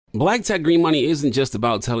Black Tech Green Money isn't just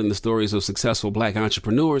about telling the stories of successful Black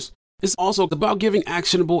entrepreneurs. It's also about giving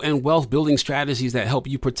actionable and wealth-building strategies that help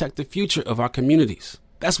you protect the future of our communities.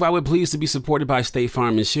 That's why we're pleased to be supported by State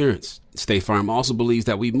Farm Insurance. State Farm also believes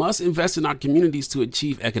that we must invest in our communities to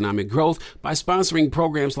achieve economic growth by sponsoring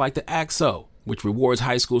programs like the ACT-SO, which rewards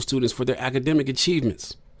high school students for their academic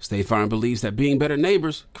achievements. State Farm believes that being better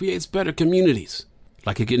neighbors creates better communities.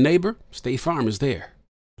 Like a good neighbor, State Farm is there.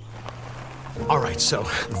 All right, so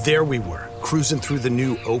there we were, cruising through the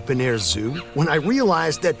new open-air zoo, when I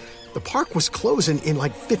realized that the park was closing in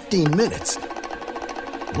like 15 minutes.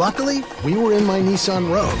 Luckily, we were in my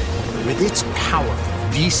Nissan Rogue. With its powerful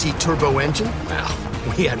VC turbo engine, well,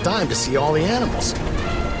 we had time to see all the animals.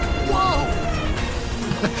 Whoa!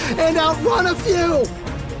 And outrun a few!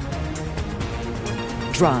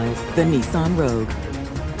 Drive the Nissan Rogue.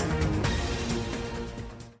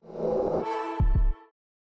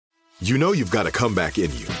 You know you've got a comeback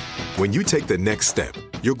in you. When you take the next step,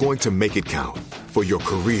 you're going to make it count. For your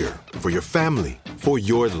career, for your family, for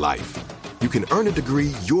your life. You can earn a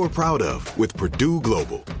degree you're proud of with Purdue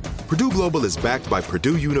Global. Purdue Global is backed by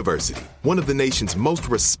Purdue University, one of the nation's most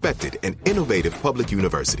respected and innovative public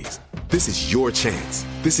universities. This is your chance.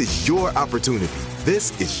 This is your opportunity.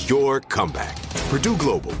 This is your comeback. Purdue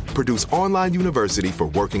Global, Purdue's online university for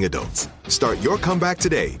working adults. Start your comeback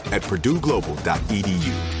today at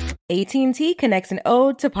purdueglobal.edu. AT&T connects an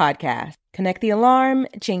ode to podcasts. Connect the alarm,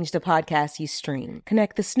 change the podcast you stream.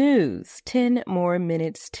 Connect the snooze, 10 more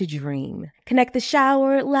minutes to dream. Connect the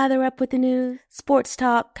shower, lather up with the news, sports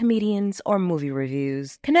talk, comedians, or movie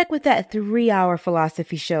reviews. Connect with that 3-hour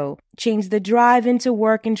philosophy show. Change the drive into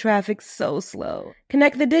work and traffic so slow.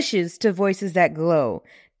 Connect the dishes to voices that glow.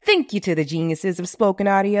 Thank you to the geniuses of spoken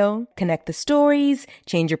audio. Connect the stories,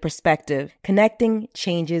 change your perspective. Connecting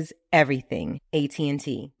changes everything.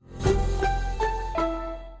 AT&T.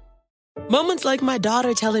 Moments like my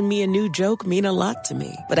daughter telling me a new joke mean a lot to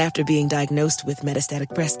me. But after being diagnosed with metastatic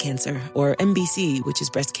breast cancer, or MBC, which is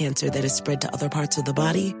breast cancer that is spread to other parts of the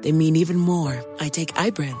body, they mean even more. I take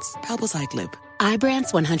Ibrance, palbociclib.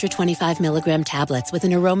 Ibrance 125 milligram tablets with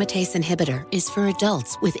an aromatase inhibitor is for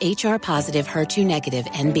adults with HR-positive, HER2-negative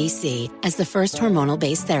MBC as the first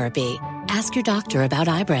hormonal-based therapy. Ask your doctor about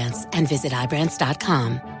Ibrance and visit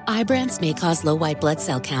Ibrance.com. Ibrance may cause low white blood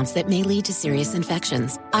cell counts that may lead to serious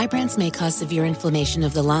infections. Ibrance may cause severe inflammation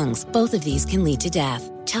of the lungs. Both of these can lead to death.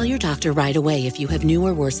 Tell your doctor right away if you have new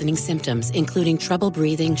or worsening symptoms, including trouble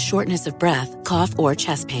breathing, shortness of breath, cough, or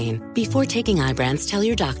chest pain. Before taking Ibrance, tell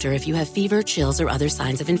your doctor if you have fever, chills, or other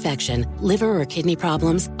signs of infection, liver or kidney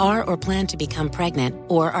problems, are or plan to become pregnant,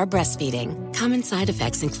 or are breastfeeding. Common side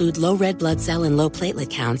effects include low red blood cell and low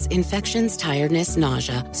platelet counts, infections, tiredness,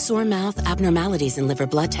 nausea, sore mouth, abnormalities in liver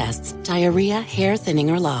blood tests, diarrhea, hair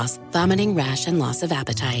thinning or loss, vomiting, rash, and loss of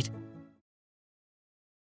appetite.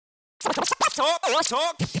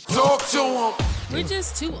 Talk to him. We're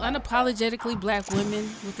just two unapologetically black women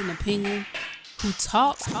with an opinion who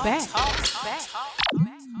talk back.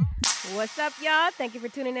 What's up, y'all? Thank you for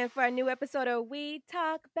tuning in for a new episode of We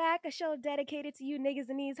Talk Back, a show dedicated to you niggas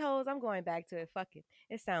and these hoes. I'm going back to it. Fuck it.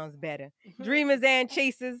 It sounds better. Dreamers and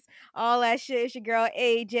chasers, all that shit. It's your girl,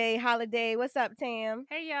 AJ Holiday. What's up, Tam?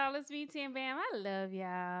 Hey, y'all. It's me, Tam Bam. I love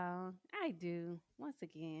y'all. I do. Once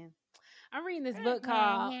again. I'm reading this book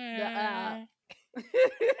called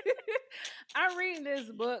I'm reading this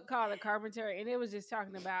book called The Carpenter, and it was just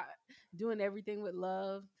talking about doing everything with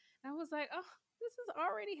love. And I was like, oh, this is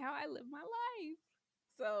already how I live my life.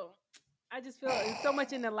 So I just feel it's so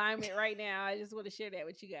much in alignment right now. I just want to share that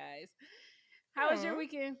with you guys. How was your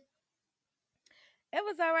weekend? It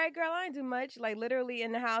was all right, girl. I didn't do much. Like, literally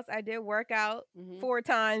in the house, I did work out 4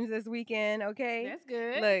 times this weekend, okay? That's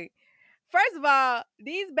good. Look. First of all,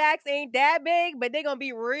 these backs ain't that big, but they're gonna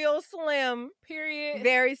be real slim. Period.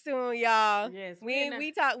 Very soon, y'all. Yes,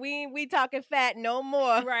 we talking fat no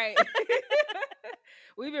more. Right.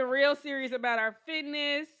 We've been real serious about our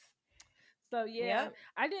fitness. So yeah, yep.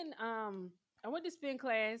 I went to spin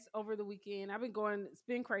class over the weekend. I've been going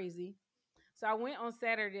spin crazy. So I went on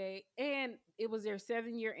Saturday, and it was their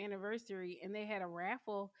 7-year anniversary, and they had a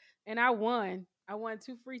raffle, and I won. I won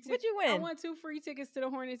 2 free tickets. What'd you win? I won 2 free tickets to the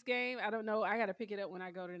Hornets game. I don't know. I got to pick it up when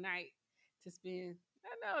I go tonight to spin. I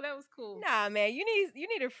know, that was cool. Nah, man, you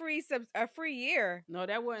need a free year. No,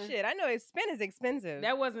 that wasn't. Shit, I know spin is expensive.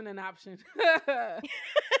 That wasn't an option.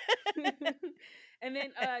 And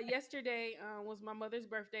then yesterday was my mother's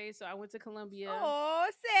birthday, so I went to Columbia. Oh,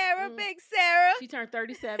 Sarah, big Sarah. She turned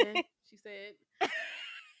 37. She said.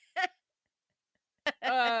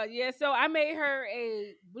 Yeah, so I made her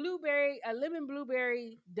a lemon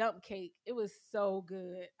blueberry dump cake. It was so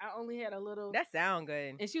good. I only had a little. That sound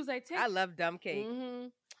good. And she was like, I love dump cake. Mm-hmm.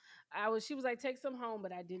 She was like, take some home,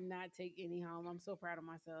 but I did not take any home. I'm so proud of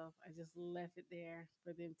myself. I just left it there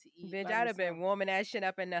for them to eat. Bitch, I'd have been warming that shit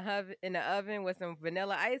up in the oven with some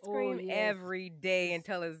vanilla ice cream every day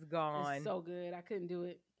until it's gone. It's so good. I couldn't do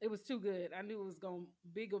it. It was too good. I knew it was gonna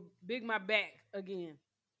big my back again.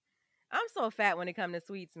 I'm so fat when it comes to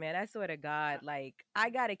sweets, man. I swear to God, like I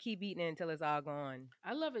gotta keep eating it until it's all gone.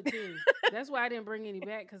 I love it too. That's why I didn't bring any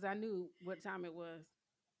back because I knew what time it was.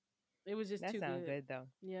 It was just too good. That sounds good though.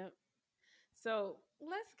 Yep. So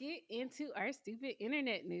let's get into our stupid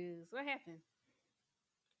internet news. What happened?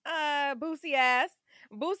 Boosie ass.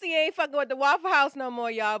 Boosie ain't fucking with the Waffle House no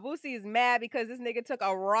more, y'all. Boosie is mad because this nigga took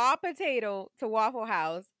a raw potato to Waffle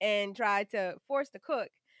House and tried to force the cook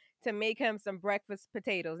to make him some breakfast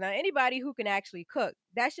potatoes. Now, anybody who can actually cook,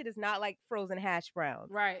 that shit is not like frozen hash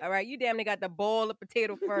browns. Right. All right. You damn near got the bowl of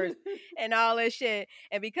potato first and all this shit.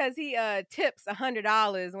 And because he tips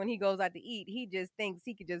 $100 when he goes out to eat, he just thinks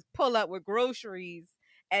he could just pull up with groceries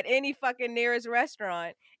at any fucking nearest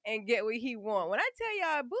restaurant and get what he want. When I tell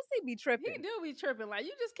y'all, Boosie be tripping. He do be tripping. Like,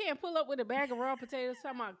 you just can't pull up with a bag of raw potatoes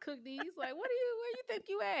talking about cook these. Like, where you think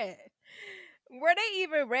you at? Were they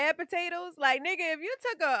even red potatoes? Like, nigga, if you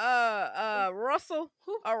took a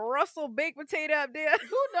Russell baked potato up there,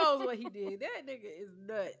 who knows what he did? That nigga is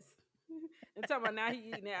nuts. And talking about now he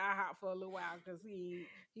eating that IHOP for a little while because he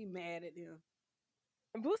mad at them.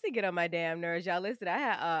 Boosie get on my damn nerves, y'all. Listen,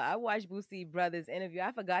 I watched Boosie Brothers interview.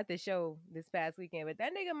 I forgot the show this past weekend, but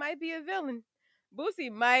that nigga might be a villain.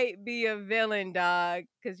 Boosie might be a villain, dog,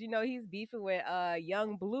 because he's beefing with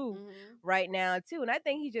Young Blue right now too, and I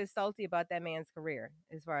think he's just salty about that man's career.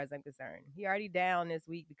 As far as I'm concerned, he already down this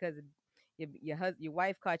week because of your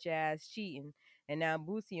wife caught your ass cheating, and now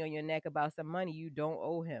Boosie on your neck about some money you don't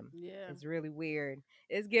owe him. Yeah, it's really weird.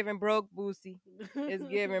 It's giving broke, Boosie. It's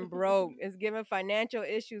giving broke. It's giving financial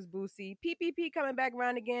issues, Boosie. PPP coming back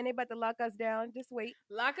around again. They about to lock us down. Just wait.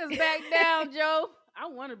 Lock us back down, Joe. I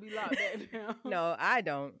want to be locked back down. No, I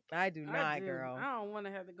don't. I do not, girl. I don't want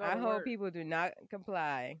to have to go. I hope people do not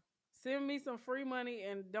comply. Send me some free money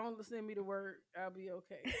and don't send me to work. I'll be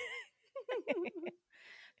okay.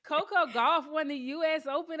 Coco Gauff won the U.S.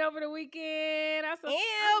 Open over the weekend.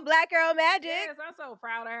 Black girl magic. Yes, I'm so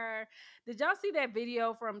proud of her. Did y'all see that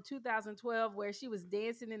video from 2012 where she was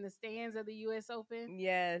dancing in the stands of the U.S. Open?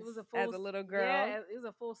 Yes, it was as a little girl. Yeah, it was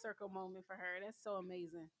a full circle moment for her. That's so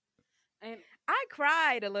amazing. And I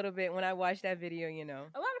cried a little bit when I watched that video, A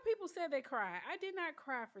lot of people said they cried. I did not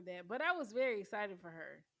cry for that, but I was very excited for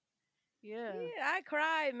her. Yeah. Yeah, I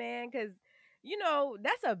cried, man, because,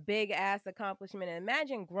 that's a big ass accomplishment. And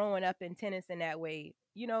imagine growing up in tennis in that way.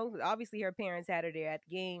 Obviously her parents had her there at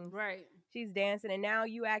the games. Right. She's dancing, and now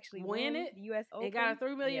you actually win it. The U.S. Open. They got a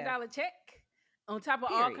 $3 million check on top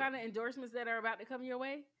of all kind of endorsements that are about to come your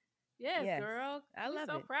way. Yes, girl. I love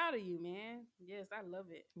it. I'm so proud of you, man. Yes, I love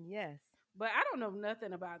it. Yes. But I don't know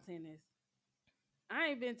nothing about tennis. I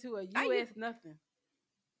ain't been to a U.S. nothing.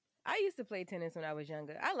 I used to play tennis when I was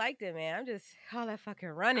younger. I liked it, man. I'm just all that fucking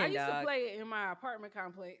running, I used to play it in my apartment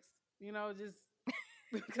complex, just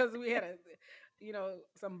because we had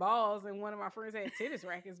some balls and one of my friends had tennis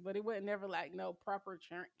rackets, but it wasn't never like no proper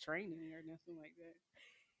training or nothing like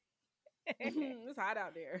that. It's hot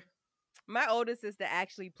out there. My older sister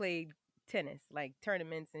actually played tennis, like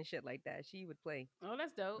tournaments and shit like that. She would play. Oh,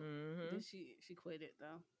 that's dope. Mm-hmm. She quit it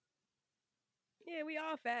though. Yeah, we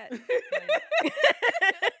all fat.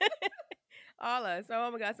 All us. So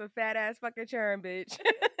mama got some fat ass fucking churn, bitch.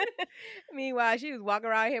 Meanwhile, she was walking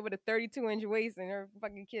around here with a 32-inch waist and her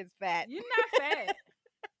fucking kid's fat. You're not fat.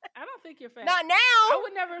 I don't think you're fat. Not now. I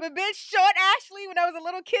would never. But bitch, short Ashley, when I was a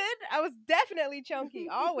little kid, I was definitely chunky,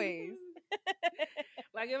 always.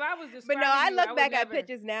 Like if I was but no, I look back at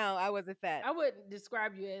pictures now. I wasn't fat. I wouldn't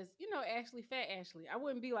describe you as, Ashley, fat Ashley. I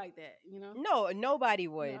wouldn't be like that, No, nobody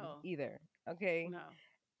would either. Okay. No.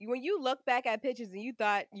 When you look back at pictures and you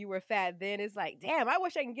thought you were fat, then it's like, damn, I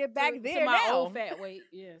wish I can get back there to my now. old fat weight.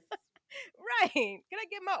 Yes. Right. Can I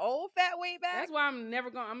get my old fat weight back? That's why I'm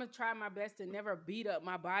gonna try my best to never beat up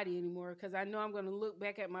my body anymore, because I know I'm gonna look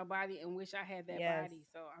back at my body and wish I had that body.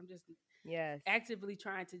 So I'm just actively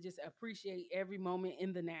trying to just appreciate every moment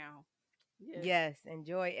in the now. Yes,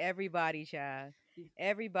 enjoy everybody, child.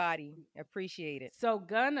 Everybody appreciate it. So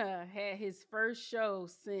Gunna had his first show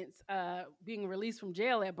since being released from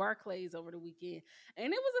jail at Barclays over the weekend,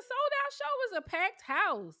 and it was a sold out show. It was a packed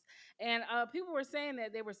house, and people were saying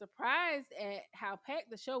that they were surprised at how packed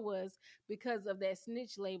the show was because of that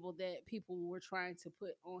snitch label that people were trying to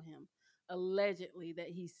put on him. allegedly that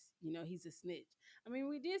he's a snitch. I mean,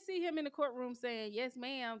 we did see him in the courtroom saying yes,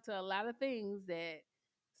 ma'am, to a lot of things that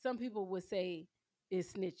some people would say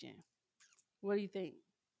is snitching. What do you think?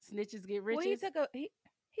 Snitches get Well, riches? he took a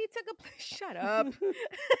shut up.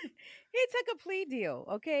 He took a plea deal.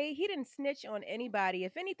 Okay, he didn't snitch on anybody.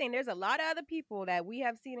 If anything, there's a lot of other people that we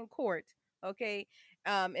have seen in court. Okay,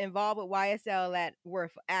 involved with YSL that were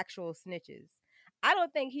actual snitches. I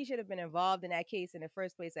don't think he should have been involved in that case in the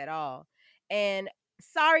first place at all. And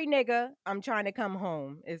sorry, nigga, I'm trying to come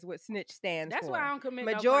home is what snitch stands That's for. why I don't commit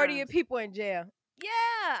Majority no of crimes. people in jail.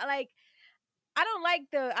 Yeah, like I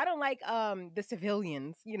don't like the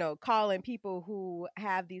civilians, calling people who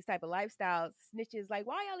have these type of lifestyles snitches. Like,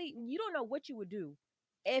 why y'all you don't know what you would do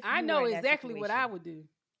if I you were know in that exactly what I situation. would do.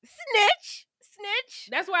 Snitch.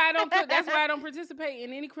 That's why I don't. That's why I don't participate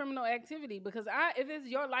in any criminal activity because if it's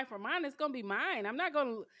your life or mine, it's gonna be mine. I'm not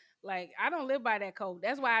gonna I don't live by that code.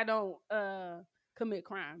 That's why I don't commit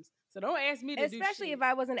crimes. So don't ask me to do Especially shit. if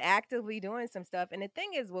I wasn't actively doing some stuff. And the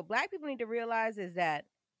thing is, what black people need to realize is that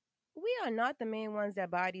we are not the main ones that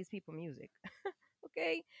buy these people music.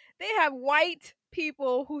 Okay, they have white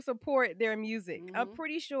people who support their music. I'm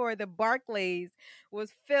pretty sure the Barclays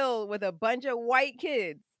was filled with a bunch of white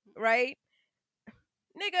kids, right?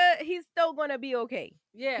 Nigga, he's still gonna be okay.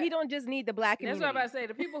 Yeah, he don't just need the black That's community. what I'm about to say.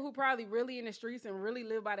 The people who probably really in the streets and really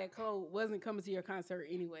live by that code wasn't coming to your concert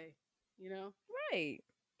anyway. Right?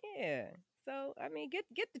 Yeah. So I mean, get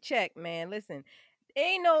the check, man. Listen,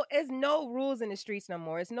 it's no rules in the streets no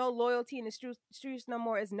more. It's no loyalty in the streets no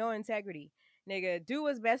more. It's no integrity. Nigga, do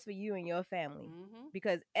what's best for you and your family.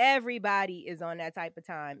 Because everybody is on that type of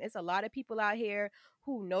time. It's a lot of people out here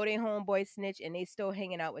who know their homeboy snitch and they still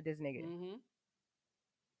hanging out with this nigga.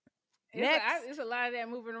 Next. It's a lot of that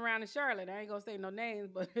moving around in Charlotte. I ain't gonna say no names,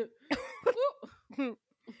 but girl,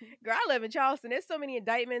 I live in Charleston. There's so many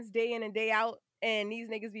indictments day in and day out. And these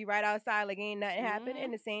niggas be right outside like ain't nothing happened.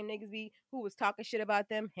 And the same niggas be who was talking shit about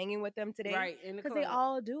them, hanging with them today. Right, because they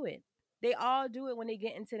all do it. They all do it when they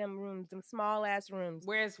get into them rooms, them small ass rooms.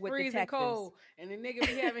 Where it's with freezing detectives. cold, and the nigga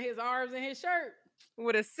be having his arms in his shirt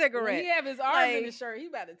with a cigarette. When he have his arms in his shirt, he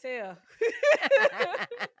about to tell.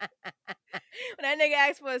 When that nigga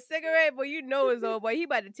asks for a cigarette, boy, you know his old boy. He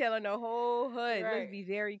about to tell on the whole hood. Right. Let's be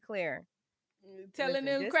very clear. Telling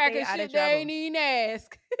them crackers shit they ain't even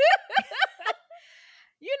ask.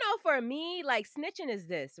 For me, like snitching is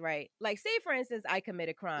this, right? Like, say for instance, I commit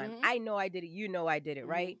a crime. I know I did it. You know I did it,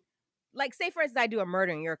 right? Like, say for instance, I do a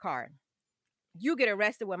murder in your car. You get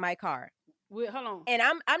arrested with my car. Wait, hold on. And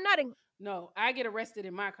I'm not in. No, I get arrested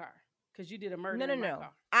in my car because you did a murder. In my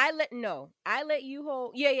car. I let you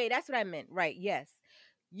hold. Yeah, that's what I meant. Right? Yes,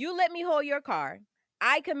 you let me hold your car.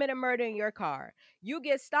 I commit a murder in your car. You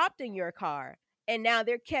get stopped in your car, and now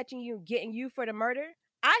they're catching you, getting you for the murder.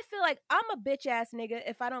 I feel like I'm a bitch ass nigga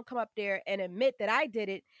if I don't come up there and admit that I did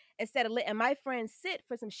it instead of letting my friends sit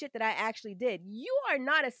for some shit that I actually did. You are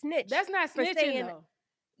not a snitch. That's not snitching though.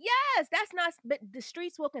 Yes, that's not. But the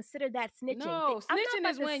streets will consider that snitching. No, snitching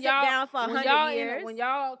is when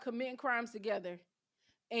y'all committing crimes together,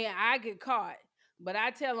 and I get caught, but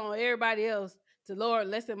I tell on everybody else to lower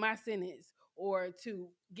lessen my sentence or to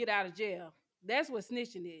get out of jail. That's what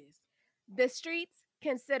snitching is. The streets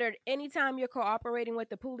considered anytime you're cooperating with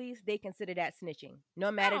the police, they consider that snitching,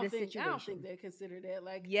 no matter the situation. I don't think they consider that.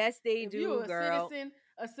 Like, yes, they do, you're a girl. Citizen,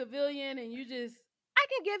 a civilian, and you just. I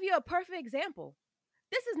can give you a perfect example.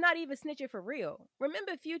 This is not even snitching for real.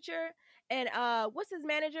 Remember Future and what's his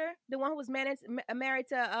manager? The one who was married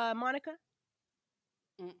to Monica?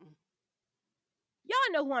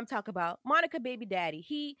 Y'all know who I'm talking about. Monica baby daddy.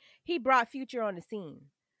 He brought Future on the scene.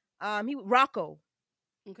 Rocco.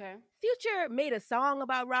 Okay. Future made a song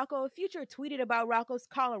about Rocco. Future tweeted about Rocco's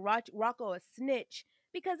calling Rocco a snitch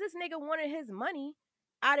because this nigga wanted his money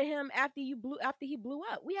out of him after he blew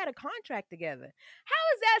up. We had a contract together. How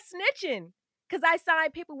is that snitching? Because I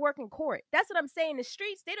signed paperwork in court. That's what I'm saying. The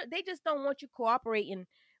streets, they just don't want you cooperating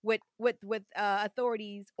with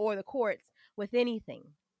authorities or the courts with anything.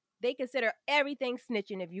 They consider everything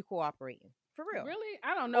snitching if you cooperating. For real. Really?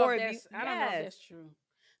 I don't know if that's true.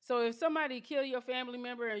 So if somebody kill your family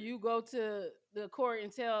member and you go to the court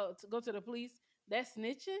and go to the police, that's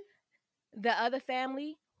snitching? The other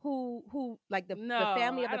family who like the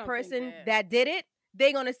family of the person that did it,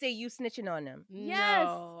 they're gonna say you snitching on them.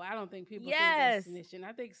 No, I don't think people think that's snitching.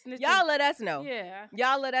 I think snitching. Y'all let us know. Yeah.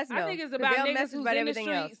 Y'all let us know. I think it's about niggas who's in the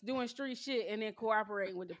streets doing street shit and then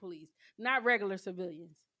cooperating with the police, not regular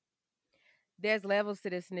civilians. There's levels to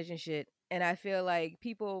this snitching shit. And I feel like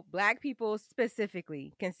black people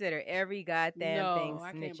specifically, consider every goddamn thing No,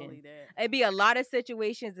 I snitching. can't believe that. It'd be a lot of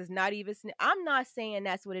situations it's not even I'm not saying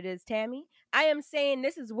that's what it is, Tammy. I am saying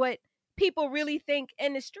this is what people really think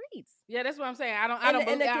in the streets. Yeah, that's what I'm saying. I don't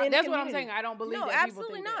believe that's what I'm saying. I don't believe no, that people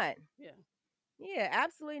absolutely think not. That. Yeah. Yeah,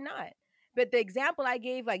 absolutely not. But the example I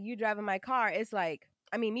gave, like you driving my car, it's like,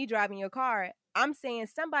 I mean, me driving your car, I'm saying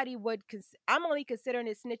somebody would, I'm only considering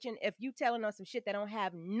it snitching if you telling on some shit that don't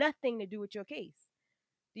have nothing to do with your case.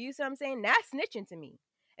 Do you see what I'm saying? That's snitching to me.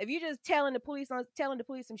 If you just telling the police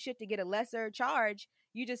some shit to get a lesser charge,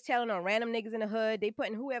 you just telling on random niggas in the hood, they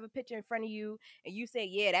putting whoever picture in front of you, and you say,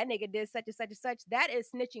 yeah, that nigga did such and such and such. That is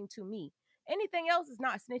snitching to me. Anything else is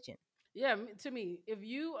not snitching. Yeah, to me, if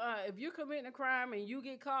you committing a crime and you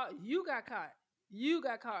get caught, you got caught. You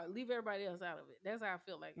got caught. Leave everybody else out of it. That's how I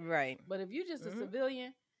feel like. Right. But if you just a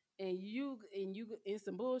civilian and you in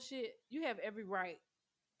some bullshit, you have every right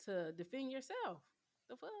to defend yourself.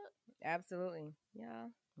 The fuck? Absolutely. Yeah.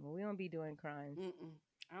 Well, we don't be doing crimes.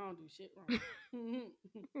 I don't do shit wrong.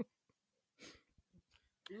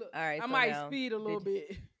 Look, all right. I might speed a little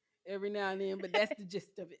bit every now and then, but that's the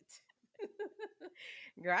gist of it.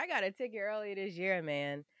 Girl, I got a ticket earlier this year,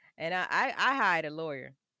 man, and I hired a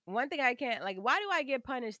lawyer. One thing I can't, like, why do I get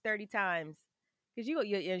punished 30 times? Because your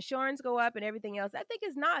insurance go up and everything else. I think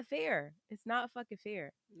it's not fair. It's not fucking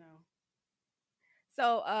fair. No.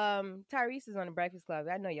 So, Tyrese is on the Breakfast Club.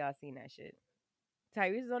 I know y'all seen that shit.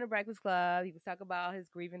 Tyrese is on the Breakfast Club. He was talking about his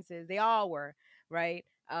grievances. They all were, right?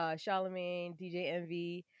 Charlamagne, DJ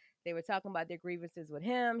Envy. They were talking about their grievances with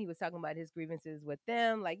him. He was talking about his grievances with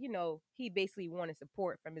them. Like, he basically wanted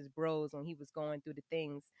support from his bros when he was going through the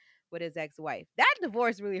things with his ex-wife. That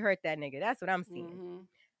divorce really hurt that nigga. That's what I'm seeing.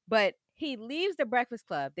 But he leaves the Breakfast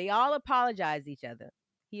Club. They all apologize to each other.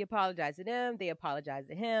 He apologized to them. They apologized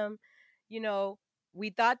to him. I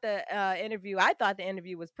thought the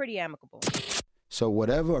interview was pretty amicable. So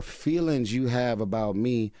whatever feelings you have about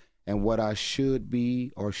me and what I should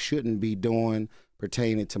be or shouldn't be doing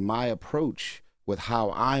pertaining to my approach with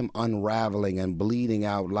how I'm unraveling and bleeding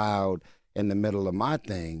out loud in the middle of my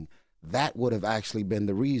thing, that would have actually been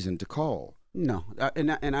the reason to call. No,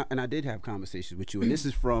 and I did have conversations with you, and this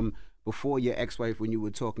is from before your ex-wife when you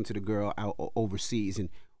were talking to the girl out overseas and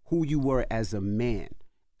who you were as a man.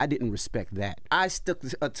 I didn't respect that. I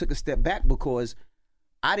took a step back because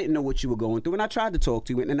I didn't know what you were going through, and I tried to talk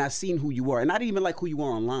to you, and I seen who you were, and I didn't even like who you were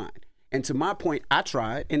online. And to my point, I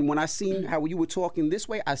tried, and when I seen how you were talking this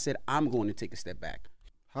way, I said, I'm going to take a step back.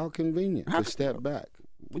 How convenient to step back.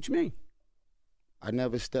 What you mean? I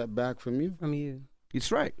never stepped back from you. From you.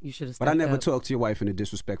 That's right. You should have. But I never talked to your wife in a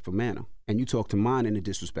disrespectful manner, and you talked to mine in a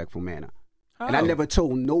disrespectful manner. Oh. And I never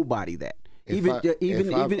told nobody that. Even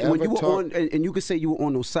when you were on, and you could say you were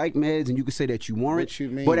on those psych meds, and you could say that you weren't. What you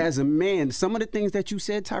mean? But as a man, some of the things that you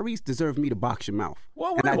said, Tyrese, deserve me to box your mouth.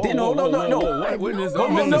 Whoa, and I whoa, didn't. whoa,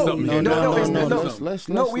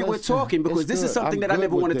 No. We were talking because this is something that I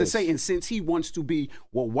never wanted to say. And since he wants to be,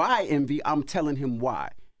 well, why Envy? I'm telling him why.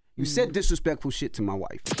 You said disrespectful shit to my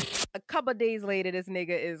wife. A couple days later, this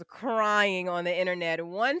nigga is crying on the internet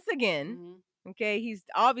once again. Okay, he's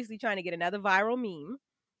obviously trying to get another viral meme.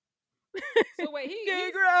 So wait,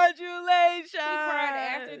 congratulations. He cried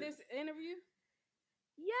after this interview?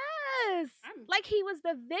 Yes. Like he was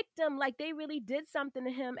the victim. Like they really did something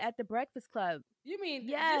to him at the Breakfast Club. You mean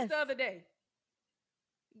yes. Just the other day?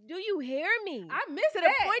 Do you hear me? I missed to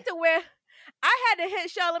the point to where I had to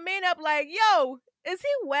hit Charlamagne up like, yo, is he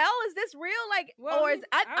well? Is this real? Like, well, or is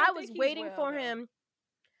I was waiting for him.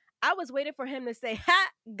 I was waiting for him to say, ha,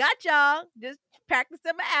 got y'all. Just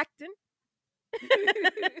practicing my acting.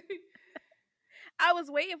 I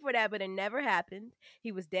was waiting for that, but it never happened.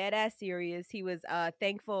 He was dead ass serious. He was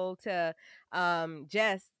thankful to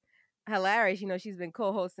Jess. Hilarious. She's been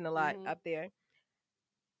co-hosting a lot up there.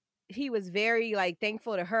 He was very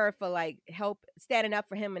thankful to her for help standing up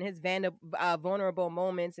for him in his vulnerable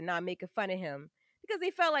moments and not making fun of him. Because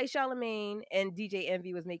they felt like Charlamagne and DJ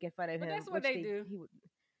Envy was making fun of him. That's what they do.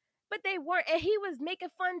 But they weren't, and he was making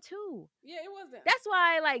fun too. Yeah, it wasn't. That's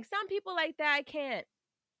why, some people like that, I can't.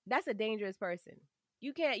 That's a dangerous person.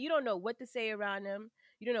 You don't know what to say around them.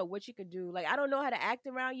 You don't know what you could do. I don't know how to act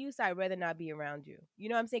around you, so I'd rather not be around you. You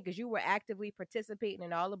know what I'm saying? Because you were actively participating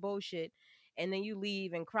in all the bullshit, and then you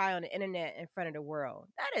leave and cry on the internet in front of the world.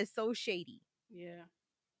 That is so shady. Yeah.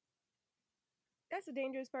 That's a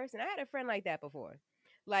dangerous person. I had a friend like that before.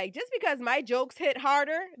 Just because my jokes hit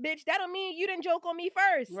harder, bitch, that don't mean you didn't joke on me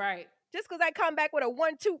first. Right. Just because I come back with a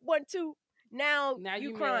 1-2, 1-2, now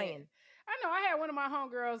you crying. I know I had one of my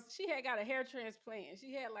homegirls, she had got a hair transplant. And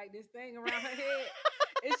she had like this thing around her head.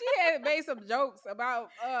 And she had made some jokes about,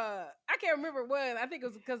 I can't remember what. I think it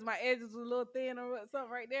was because my edges was a little thin or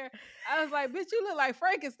something right there. I was like, bitch, you look like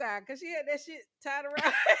Frankenstein, because she had that shit tied around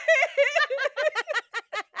her head.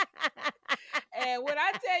 And when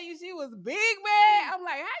I tell you she was big mad, I'm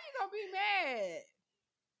like, how you gonna be mad?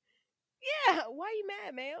 Yeah, why you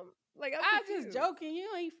mad, ma'am? Like, I was just joking. You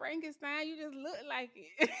ain't Frankenstein. You just look like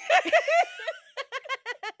it.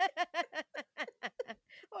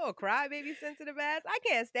 Oh, crybaby sensitive ass. I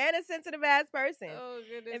can't stand a sensitive ass person. Oh,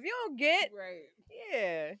 goodness. If you don't get, right.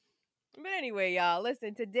 Yeah. But anyway, y'all,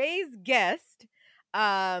 listen, today's guest,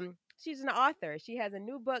 she's an author. She has a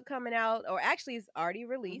new book coming out, or actually it's already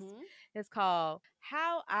released. Mm-hmm. It's called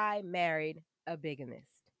How I Married a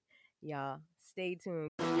Bigamist. Y'all, stay tuned.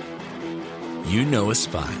 You know a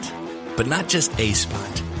spot, but not just a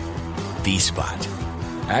spot, the spot.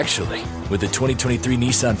 Actually, with the 2023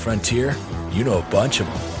 Nissan Frontier, you know a bunch of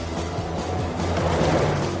them.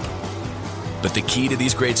 But the key to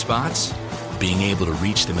these great spots? Being able to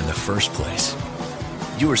reach them in the first place.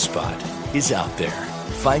 Your spot is out there.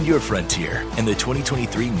 Find your Frontier in the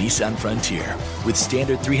 2023 Nissan Frontier with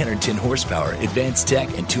standard 310 horsepower, advanced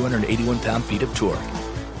tech, and 281 pound-feet of torque.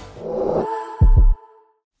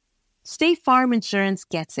 State Farm Insurance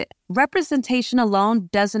gets it. Representation alone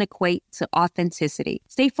doesn't equate to authenticity.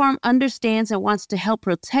 State Farm understands and wants to help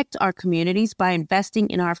protect our communities by investing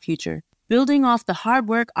in our future, building off the hard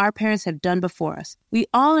work our parents have done before us. We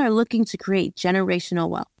all are looking to create generational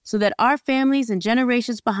wealth so that our families and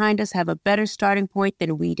generations behind us have a better starting point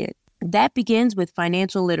than we did. That begins with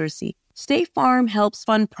financial literacy. State Farm helps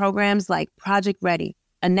fund programs like Project Ready,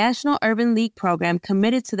 a National Urban League program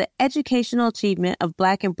committed to the educational achievement of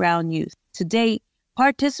Black and Brown youth. To date,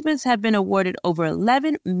 participants have been awarded over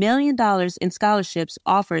 $11 million in scholarships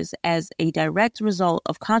offers as a direct result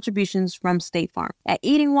of contributions from State Farm. At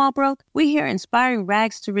Eating While Broke, we hear inspiring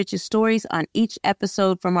rags to riches stories on each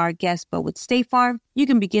episode from our guests, but with State Farm, you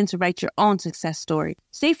can begin to write your own success story.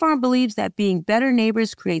 State Farm believes that being better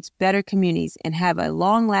neighbors creates better communities and have a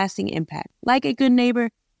long-lasting impact. Like a good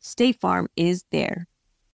neighbor, State Farm is there.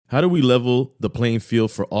 How do we level the playing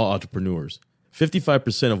field for all entrepreneurs?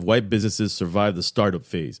 55% of white businesses survive the startup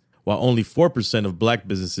phase, while only 4% of Black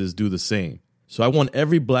businesses do the same. So I want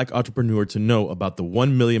every Black entrepreneur to know about the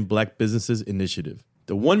 1 Million Black Businesses Initiative.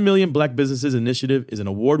 The 1 Million Black Businesses Initiative is an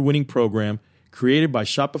award-winning program created by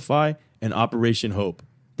Shopify and Operation Hope.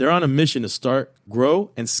 They're on a mission to start,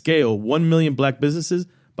 grow, and scale 1 million Black businesses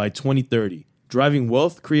by 2030, driving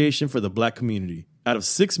wealth creation for the Black community. Out of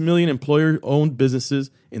 6 million employer-owned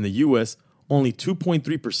businesses in the U.S., only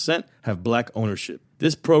 2.3% have Black ownership.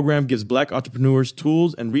 This program gives Black entrepreneurs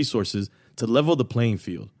tools and resources to level the playing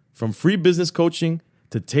field, from free business coaching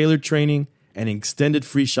to tailored training and an extended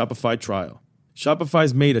free Shopify trial.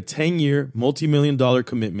 Shopify's made a 10-year, multi-million-dollar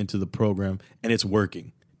commitment to the program, and it's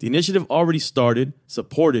working. The initiative already started,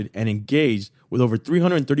 supported, and engaged with over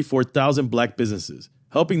 334,000 Black businesses,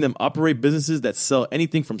 helping them operate businesses that sell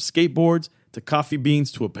anything from skateboards to coffee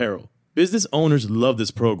beans to apparel. Business owners love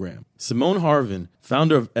this program. Simone Harvin,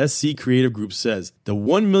 founder of SC Creative Group, says, "The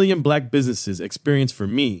 1 million Black businesses experience for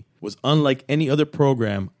me was unlike any other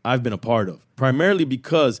program I've been a part of, primarily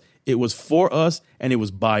because it was for us and it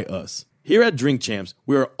was by us." Here at Drink Champs,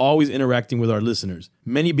 we are always interacting with our listeners,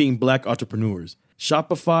 many being Black entrepreneurs.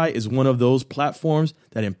 Shopify is one of those platforms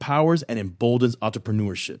that empowers and emboldens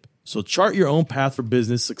entrepreneurship. So chart your own path for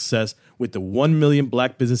business success with the 1 Million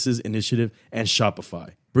Black Businesses Initiative and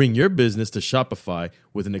Shopify. Bring your business to Shopify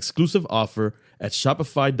with an exclusive offer at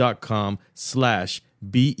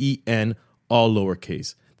shopify.com/BEN, all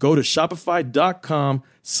lowercase. Go to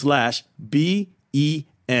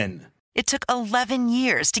shopify.com/BEN. It took 11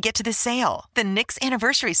 years to get to this sale. The Knix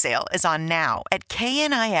Anniversary Sale is on now at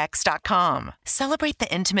knix.com. Celebrate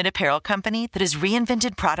the intimate apparel company that has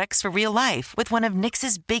reinvented products for real life with one of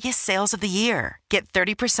Knix's biggest sales of the year. Get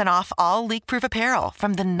 30% off all leak-proof apparel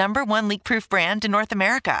from the #1 leak-proof brand in North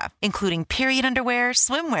America, including period underwear,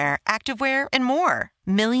 swimwear, activewear, and more.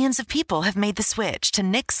 Millions of people have made the switch to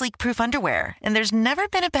Knix leak-proof underwear, and there's never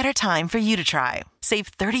been a better time for you to try. Save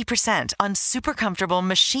 30% on super comfortable,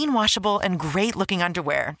 machine washable, and great-looking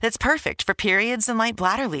underwear that's perfect for periods and light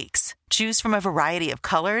bladder leaks. Choose from a variety of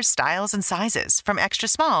colors, styles, and sizes, from extra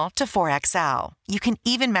small to 4XL. You can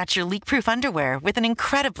even match your leak-proof underwear with an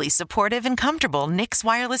incredibly supportive and comfortable Knix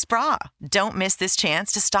wireless bra. Don't miss this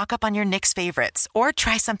chance to stock up on your Knix favorites or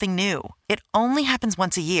try something new. It only happens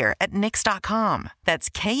once a year at Knix.com. That's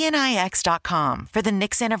KNIX.com for the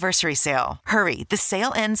Knix anniversary sale. Hurry, the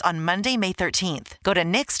sale ends on Monday, May 13th. Go to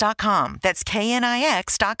Knix.com. That's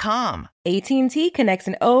KNIX.com. AT&T connects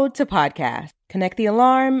an ode to podcast. Connect the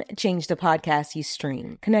alarm, change the podcast you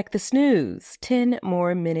stream. Connect the snooze, 10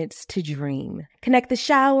 more minutes to dream. Connect the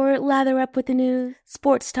shower, lather up with the news,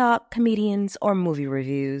 sports talk, comedians, or movie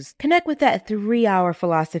reviews. Connect with that 3-hour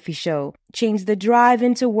philosophy show. Change the drive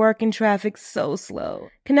into work and traffic so slow.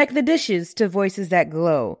 Connect the dishes to voices that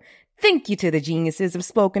glow. Thank you to the geniuses of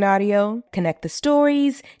spoken audio. Connect the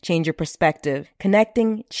stories, change your perspective.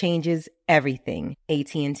 Connecting changes everything.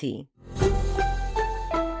 AT&T.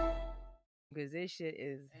 Because this shit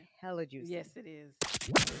is hella juicy. Yes, it is.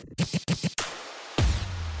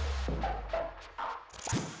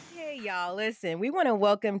 Hey, y'all, listen, we want to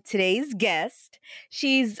welcome today's guest.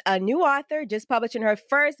 She's a new author, just publishing her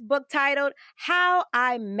first book titled How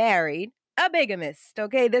I Married a Bigamist.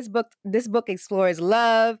 Okay, this book explores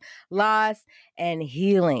love, loss, and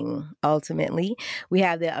healing. Ultimately, we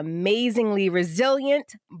have the amazingly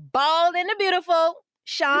resilient, bald, and the beautiful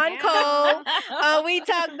Shon Cole. We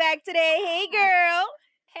talk back today. Hey, girl.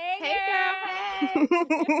 Hey,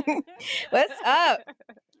 girl. What's up?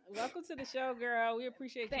 Welcome to the show, girl. We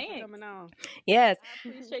appreciate you for coming on. Yes. I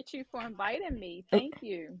appreciate you for inviting me. Thank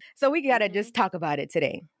you. So we got to just talk about it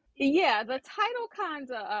today. Yeah, the title kind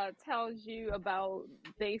of tells you about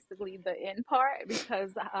basically the end part,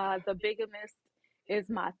 because the bigamist is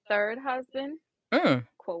my third husband,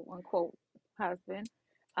 quote unquote husband.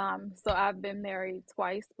 So I've been married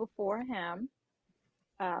twice before him.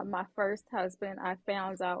 My first husband, I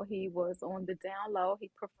found out he was on the down low. He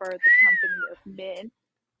preferred the company of men.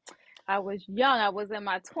 I was young. I was in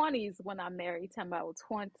my 20s when I married him. I was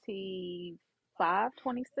 25,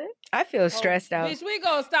 26. I feel stressed out. Bitch, we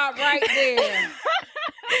gonna stop right there.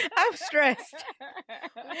 I'm stressed.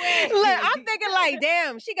 Look, I'm thinking like,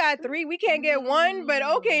 damn, she got 3. We can't get 1, but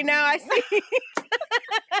okay, now I see.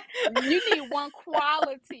 You need one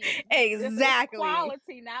quality. Exactly.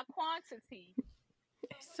 Quality, not quantity.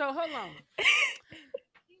 So hold on.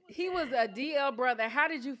 He was a DL brother. How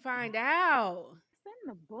did you find out? It's in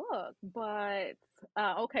the book, but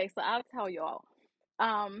okay, so I'll tell y'all.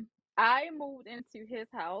 I moved into his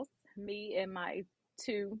house, me and my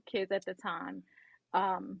 2 kids at the time.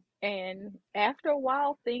 And after a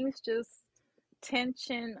while, things just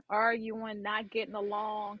tension, arguing, not getting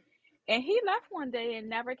along. And he left one day and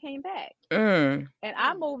never came back. And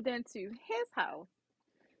I moved into his house,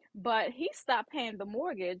 but he stopped paying the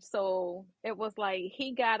mortgage. So it was like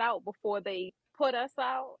he got out before they put us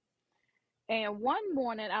out. And one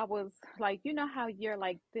morning I was like, you know how you're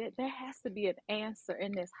like, there has to be an answer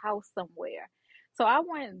in this house somewhere. So I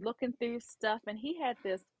went looking through stuff, and he had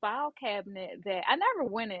this file cabinet that I never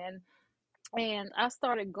went in. And I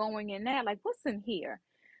started going in there, like, what's in here?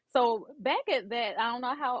 So back at that, I don't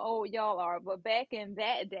know how old y'all are, but back in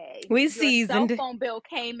that day, we your seasoned. cell phone bill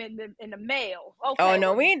came in the mail. Okay, oh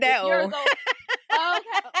no, we ain't that old. Okay,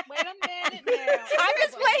 wait a minute now. I'm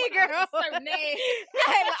just playing, girl.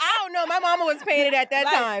 I don't know. My mama was paying it at that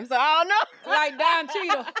time, so I don't know. Like Don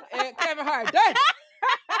Cheadle and Kevin Hart. Damn.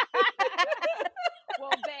 Well,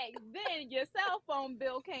 back then, your cell phone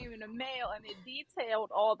bill came in the mail, and it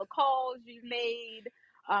detailed all the calls you made,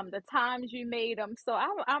 the times you made them. So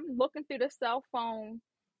I'm looking through the cell phone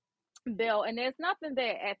bill, and there's nothing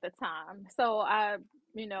there at the time. So I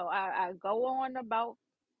go on about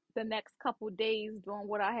the next couple days doing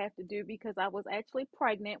what I have to do, because I was actually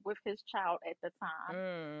pregnant with his child at the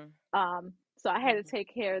time. So I had to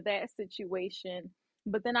take care of that situation.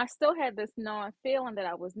 But then I still had this gnawing feeling that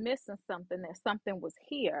I was missing something, that something was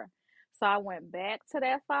here. So I went back to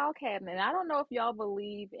that file cabinet. And I don't know if y'all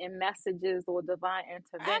believe in messages or divine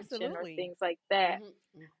intervention or things like that.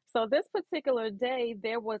 Mm-hmm. So this particular day,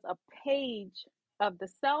 there was a page of the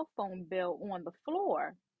cell phone bill on the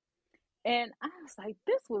floor. And I was like,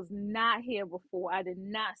 this was not here before. I did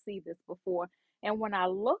not see this before. And when I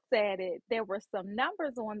looked at it, there were some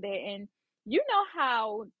numbers on there. And you know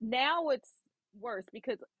how now it's worse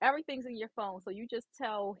because everything's in your phone. So you just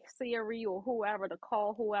tell Siri or whoever to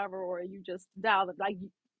call whoever, or you just dial it. Like,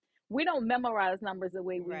 we don't memorize numbers the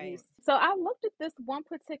way we used to. So I looked at this one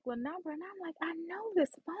particular number, and I'm like, I know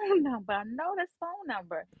this phone number. I know this phone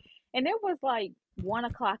number. And it was like 1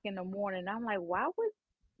 o'clock in the morning. I'm like, why would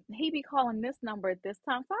he be calling this number at this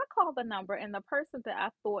time? So I called the number, and the person that I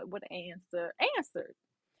thought would answer answered.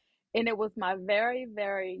 And it was my very,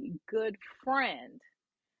 very good friend.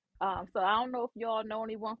 So I don't know if y'all know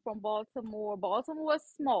anyone from Baltimore. Baltimore is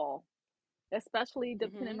small, especially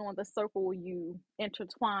depending on the circle you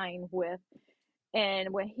intertwine with.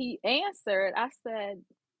 And when he answered, I said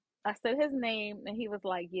his name, and he was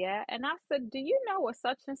like, "Yeah." And I said, "Do you know a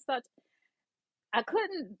such and such?" I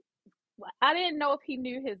couldn't. I didn't know if he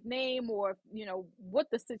knew his name or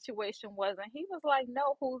what the situation was. And he was like,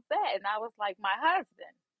 "No, who's that?" And I was like, "My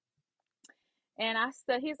husband." And I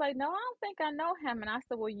said, he's like, "No, I don't think I know him." And I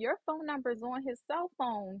said, "Well, your phone number is on his cell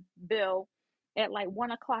phone bill at like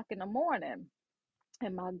 1 o'clock in the morning."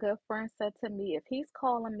 And my good friend said to me, "If he's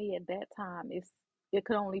calling me at that time, it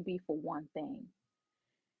could only be for one thing."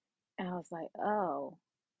 And I was like, "Oh."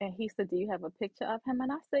 And he said, "Do you have a picture of him?"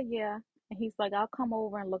 And I said, "Yeah." And he's like, "I'll come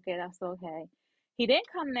over and look at it." I said, "Okay." He didn't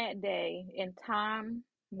come that day, and time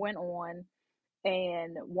went on.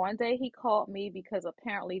 And one day he called me because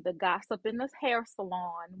apparently the gossip in this hair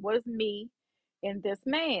salon was me and this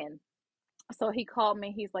man. So he called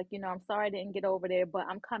me. He's like, "I'm sorry I didn't get over there, but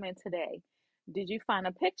I'm coming today. Did you find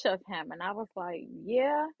a picture of him?" And I was like,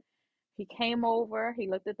 "Yeah." He came over, he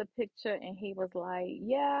looked at the picture, and he was like,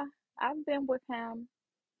 "Yeah, I've been with him."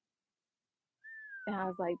 And I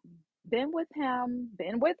was like, "Been with him?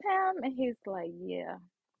 Been with him?" And he's like, "Yeah."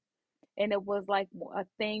 And it was like a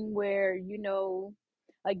thing where,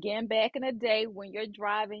 again, back in the day when you're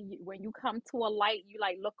driving, when you come to a light, you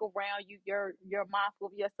like look around, you're mindful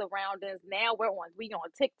of your surroundings. Now we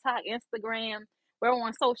on TikTok, Instagram, we're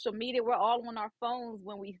on social media, we're all on our phones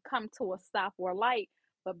when we come to a stop or a light.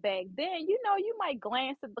 But back then, you might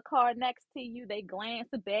glance at the car next to you, they glance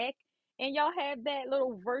back, and y'all have that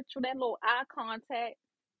little eye contact.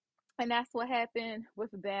 And that's what happened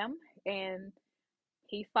with them. And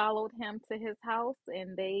he followed him to his house,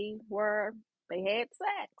 and they had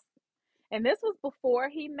sex. And this was before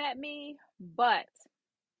he met me, but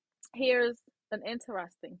here's an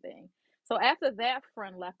interesting thing. So after that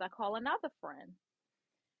friend left, I call another friend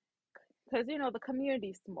because the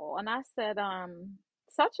community's small. And I said,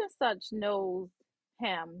 such and such knows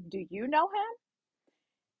him. Do you know him?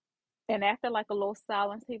 And after like a little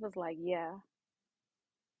silence, he was like, "Yeah."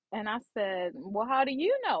 And I said, "Well, how do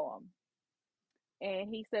you know him?" And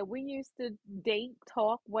he said, "We used to date,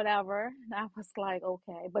 talk, whatever." And I was like,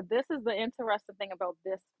 "Okay." But this is the interesting thing about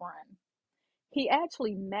this friend. He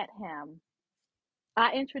actually met him.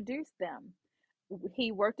 I introduced them.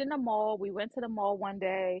 He worked in the mall. We went to the mall one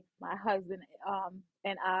day, my husband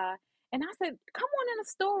and I. And I said, "Come on in the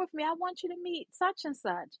store with me. I want you to meet such and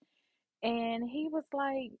such." And he was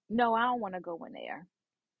like, "No, I don't want to go in there."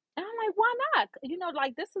 And I'm like, "Why not?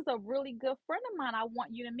 Like this is a really good friend of mine. I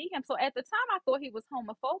want you to meet him." So at the time, I thought he was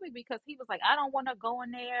homophobic because he was like, "I don't want to go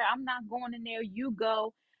in there. I'm not going in there. You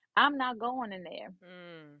go. I'm not going in there."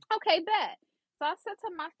 Okay, bet. So I said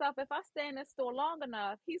to myself, if I stay in this store long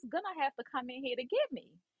enough, he's gonna have to come in here to get me.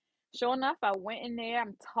 Sure enough, I went in there.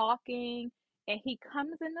 I'm talking, and he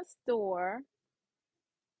comes in the store,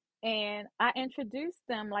 and I introduced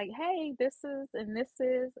them like, "Hey, this is and this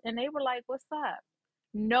is," and they were like, "What's up?"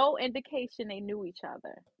 No indication they knew each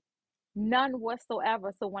other. None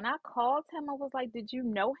whatsoever. So when I called him, I was like, "Did you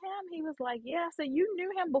know him?" He was like, "Yeah." I said, "You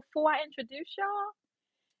knew him before I introduced y'all?"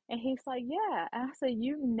 And he's like, "Yeah." And I said,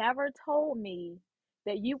 "You never told me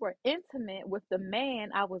that you were intimate with the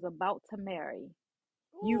man I was about to marry.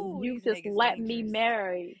 Ooh, You these just niggas let me dangerous.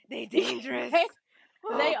 marry." They dangerous.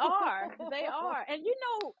 They are. They are. And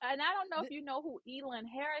and I don't know if you know who Elon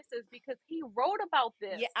Harris is because he wrote about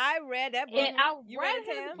this. Yeah, I read that book. And I You read it,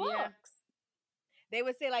 read his Tam? books. They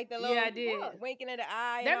would say like the Yeah, little I did. winking of the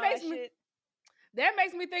eye That and all makes that me shit. that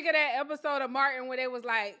makes me think of that episode of Martin where they was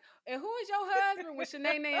like, "And who is your husband?" When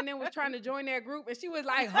Shanae and them was trying to join their group, and she was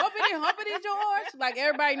like, "Humpity George." Like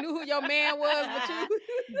everybody knew who your man was, but you.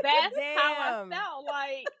 That's how I Damn. felt.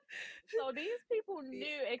 Like, so these people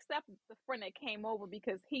knew, except the friend that came over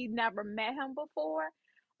because he never met him before.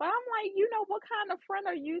 But I'm like, what kind of friend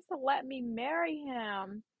are you to let me marry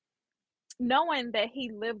him, knowing that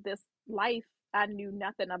he lived this life I knew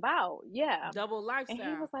nothing about? Yeah. Double And he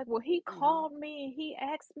was lifestyle. like, "Well, he called me and he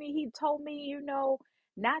asked me, he told me,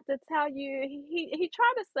 not to tell you." He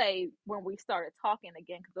tried to say when we started talking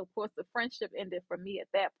again, because of course the friendship ended for me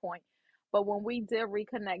at that point. But when we did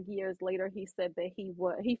reconnect years later, he said that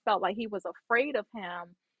he felt like he was afraid of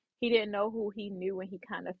him. He didn't know who he knew, and he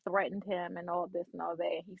kind of threatened him and all this and all that.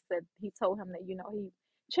 And he said he told him that he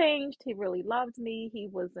changed. He really loved me. He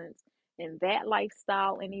wasn't in that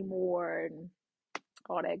lifestyle anymore, and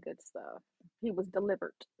all that good stuff. He was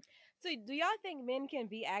delivered. So do y'all think men can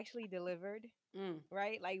be actually delivered?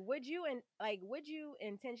 Right? Like would you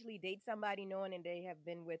intentionally date somebody knowing that they have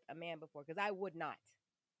been with a man before? Because I would not.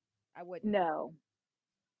 I wouldn't. No,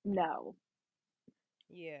 no.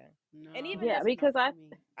 Yeah. No, And even Yeah, this, because I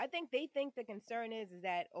think they think the concern is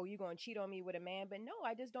that, oh, you're gonna cheat on me with a man. But no,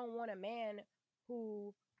 I just don't want a man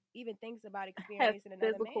who even thinks about has experiencing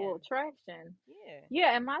another physical man. attraction. Yeah.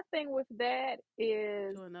 Yeah, and my thing with that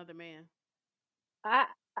is to another man. I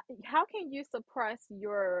how can you suppress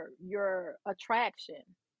your attraction?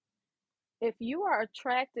 If you are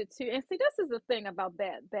attracted to, and see, this is the thing about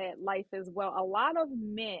that life as well. A lot of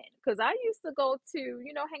men, because I used to go to,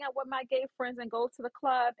 hang out with my gay friends and go to the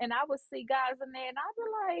club, and I would see guys in there, and I'd be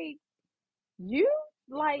like, you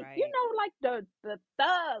like, Right. like the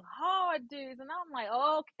thug hard dudes, and I'm like,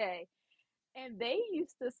 okay. And they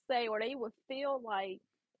used to say, or they would feel like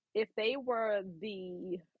if they were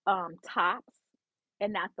the tops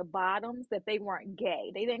and not the bottoms, that they weren't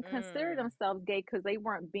gay. They didn't consider themselves gay because they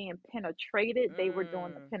weren't being penetrated. They were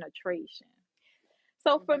doing the penetration.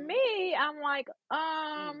 So for me, I'm like,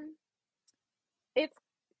 it's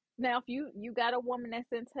now if you got a woman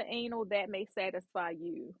that's into anal, that may satisfy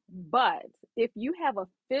you. But if you have a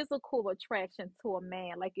physical attraction to a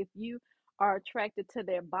man, like if you are attracted to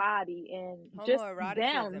their body and just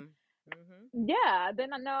them, yeah,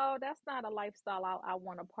 then I know that's not a lifestyle I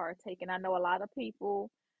want to partake in. I know a lot of people,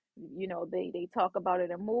 they talk about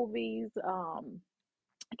it in movies.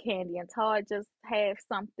 Candy and Todd just have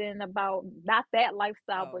something about not that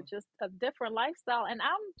lifestyle, but just a different lifestyle. And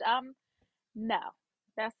I'm no,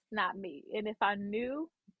 that's not me. And if I knew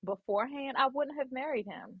beforehand, I wouldn't have married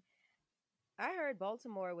him. I heard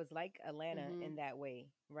Baltimore was like Atlanta in that way,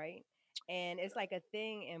 right? And it's like a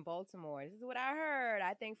thing in Baltimore. This is what I heard.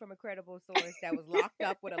 I think from a credible source that was locked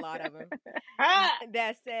up with a lot of them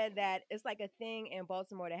that said that it's like a thing in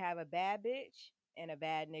Baltimore to have a bad bitch and a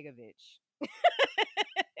bad nigga bitch.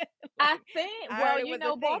 I think, well,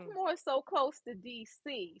 thing. Baltimore is so close to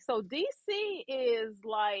DC. So DC is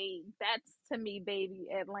like, that's to me, baby,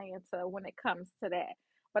 Atlanta when it comes to that.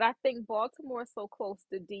 But I think Baltimore is so close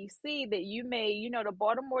to DC that you may, the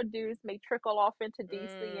Baltimore dudes may trickle off into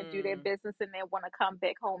DC and do their business and then want to come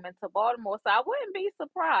back home into Baltimore. So I wouldn't be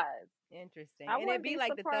surprised. Interesting. I And it'd wouldn't be be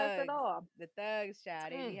like the surprised thugs. at all. The thugs,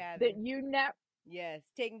 child. They be having. That you never. Yes,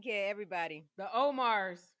 taking care of everybody. The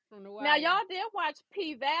Omars from the Wire. Now y'all did watch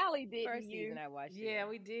P Valley, didn't First you? season I watched. Yeah,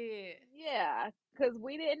 we did. Yeah, because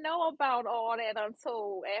we didn't know about all that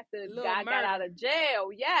until after Lil guy got out Murder. of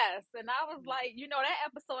jail. Yes, and I was like, that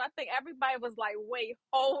episode. I think everybody was like, "Wait,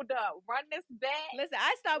 hold up, run this back." Listen,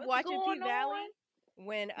 I stopped What's watching P going Valley on?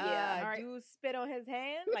 when dude spit on his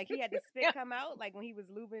hand, like he had the spit come out, like when he was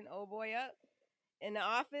lubing old boy up in the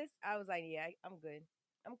office. I was like, yeah, I'm good.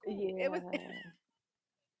 I'm cool. Yeah. It was.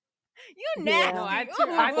 You nasty. No, I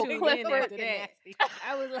tuned in after that.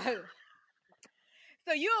 I was like,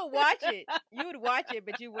 so you would watch it. You would watch it,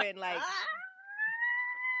 but you wouldn't like.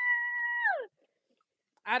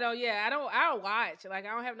 I don't watch. Like, I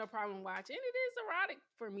don't have no problem watching. And it is erotic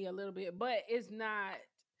for me a little bit, but it's not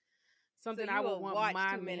something I would want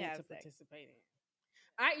my men to participate in.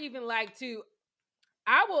 I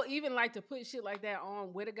will even like to put shit like that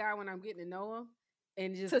on with a guy when I'm getting to know him.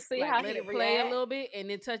 And just to see how let he it play a little bit and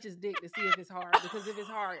then touch his dick to see if it's hard. Because if it's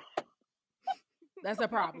hard, that's a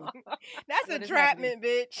problem. That's entrapment,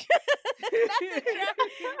 bitch.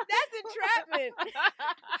 That's entrapment.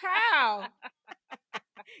 How?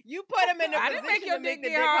 You put him in a position to make the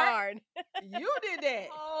dick hard. You did that.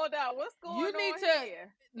 Hold on, what's going on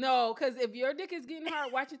here? No, because if your dick is getting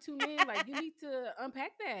hard, watch it tune in. Like, you need to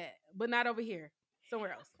unpack that, but not over here.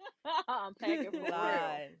 Somewhere else. Unpack it for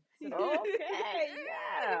real. Okay,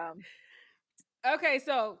 yeah. Okay,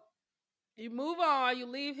 so you move on. You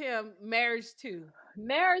leave him. Marriage 2.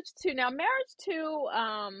 Now, Marriage 2,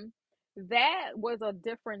 that was a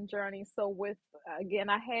different journey. So again,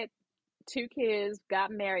 I had 2 kids,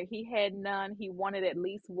 got married. He had none. He wanted at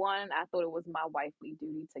least one. I thought it was my wifely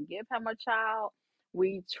duty to give him a child.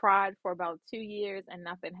 We tried for about 2 years and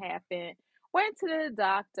nothing happened. Went to the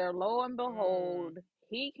doctor. Lo and behold,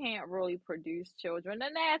 he can't really produce children the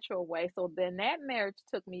natural way. So then that marriage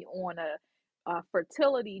took me on a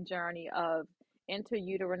fertility journey of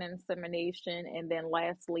intrauterine insemination and then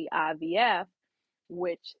lastly IVF,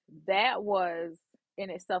 which that was in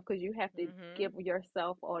itself because you have to give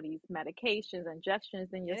yourself all these medications, injections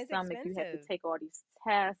in your stomach. You have to take all these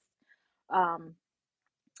tests.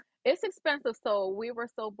 It's expensive. So we were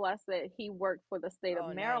so blessed that he worked for the state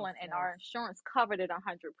of Maryland and our insurance covered it 100%.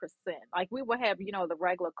 Like we would have, the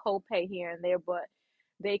regular copay here and there, but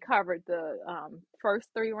they covered the first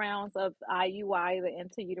 3 rounds of IUI, the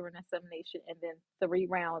intrauterine insemination, and then 3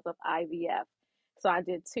 rounds of IVF. So I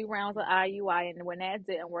did 2 rounds of IUI, and when that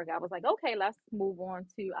didn't work, I was like, okay, let's move on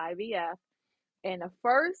to IVF. And the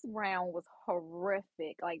first round was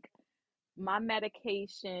horrific. Like, my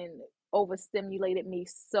medication overstimulated me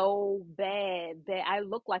so bad that I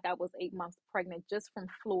looked like I was 8 months pregnant just from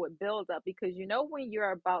fluid buildup. Because when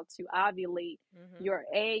you're about to ovulate, your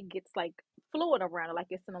egg gets like fluid around it, like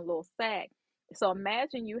it's in a little sack. So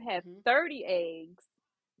imagine you have 30 eggs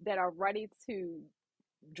that are ready to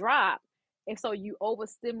drop, and so you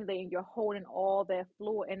overstimulate and you're holding all that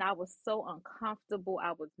fluid, and I was so uncomfortable.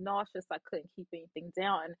 I was nauseous. I couldn't keep anything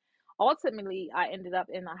down, and ultimately I ended up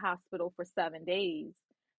in a hospital for 7 days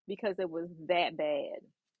because it was that bad.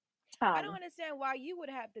 I don't understand why you would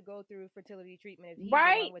have to go through fertility treatment if he's the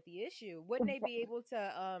Right. one with the issue. Wouldn't they be able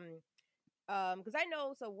to because I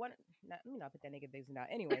know, so one, let me not put that nigga business out.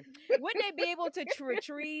 Anyway, wouldn't they be able to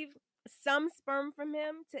retrieve some sperm from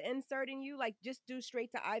him to insert in you, like just do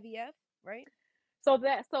straight to IVF, right? So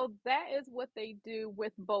that is what they do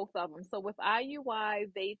with both of them. So with IUI,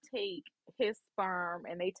 they take his sperm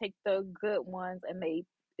and they take the good ones and they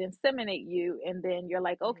inseminate you, and then you're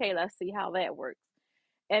like, okay, let's see how that works.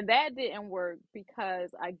 And that didn't work because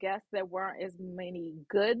I guess there weren't as many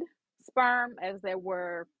good sperm as there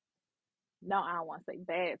were, no, I don't want to say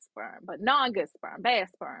bad sperm, but non-good sperm, bad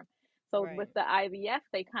sperm. So with the IVF,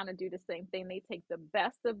 they kind of do the same thing. They take the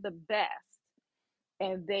best of the best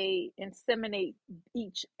and they inseminate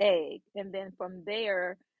each egg. And then from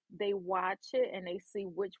there, they watch it and they see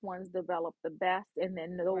which ones develop the best. And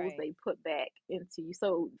then those they put back into you.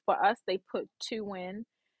 So for us, they put 2 in.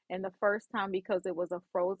 And the first time, because it was a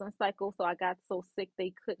frozen cycle, so I got so sick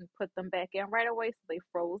they couldn't put them back in right away. So they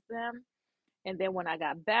froze them. And then when I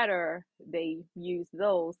got better, they used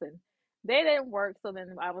those and they didn't work. So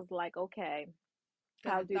then I was like, okay,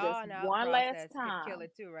 I'll do this one last time. Could kill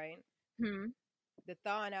it too, right? The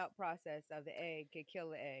thawing out process of the egg could kill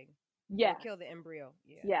the egg. Yes. Or kill the embryo.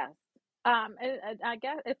 Yeah. Yes. And I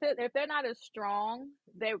guess if they're not as strong,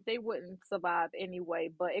 they wouldn't survive anyway.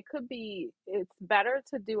 But it's better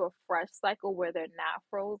to do a fresh cycle where they're not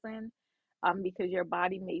frozen, because your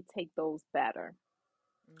body may take those better.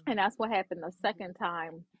 And that's what happened the second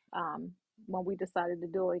time, when we decided to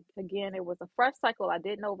do it again. It was a fresh cycle. I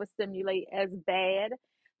didn't overstimulate as bad,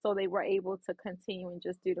 so they were able to continue and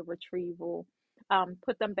just do the retrieval,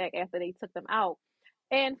 put them back after they took them out.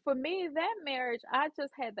 And for me, that marriage, I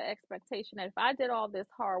just had the expectation that if I did all this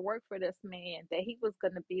hard work for this man, that he was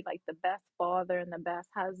going to be like the best father and the best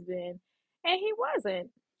husband. And he wasn't.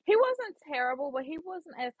 He wasn't terrible, but he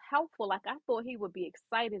wasn't as helpful. Like, I thought he would be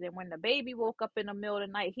excited. And when the baby woke up in the middle of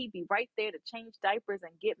the night, he'd be right there to change diapers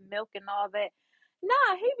and get milk and all that.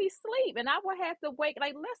 Nah, he'd be asleep. And I would have to wake,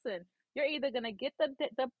 like, listen, you're either going to get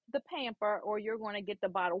the pamper or you're going to get the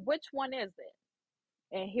bottle. Which one is it?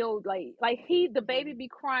 And he'll the baby be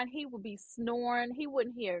crying, he would be snoring, he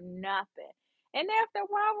wouldn't hear nothing. And after a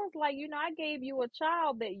while, I was like, I gave you a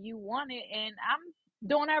child that you wanted, and I'm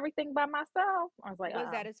doing everything by myself. I was like, was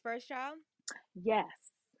that his first child? Yes.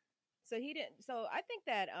 So he didn't. So I think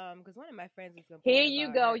that because one of my friends was going. Here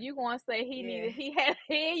you go. You gonna say he had?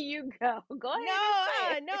 Here you go. Go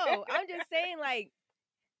ahead. No. I'm just saying, like,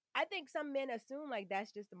 I think some men assume like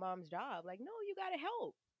that's just the mom's job. Like, no, you gotta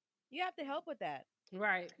help. You have to help with that.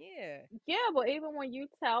 Right. Yeah, but even when you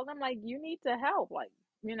tell them, like, you need to help, like,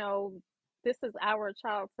 this is our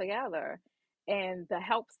child together, and the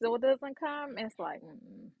help still doesn't come, it's like,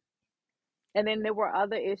 And then there were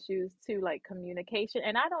other issues too, like communication.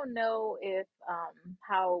 And I don't know if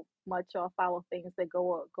how much y'all follow things that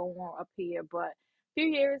go on up here, but a few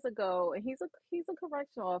years ago, and he's a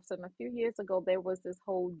correctional officer, and a few years ago there was this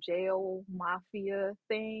whole jail mafia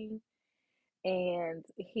thing, and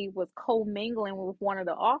he was co-mingling with one of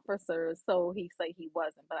the officers. So he said he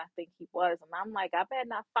wasn't, but I think he was. And I'm like, I better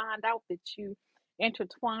not find out that you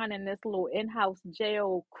intertwine in this little in-house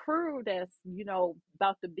jail crew that's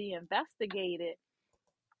about to be investigated.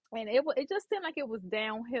 And it just seemed like it was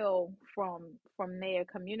downhill from there.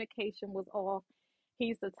 Communication was off.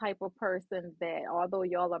 He's the type of person that, although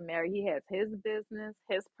y'all are married, he has his business,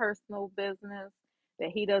 his personal business that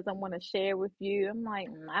he doesn't want to share with you. I'm like,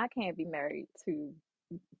 I can't be married to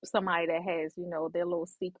somebody that has, their little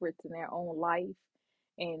secrets in their own life.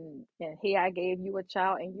 And here I gave you a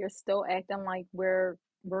child and you're still acting like we're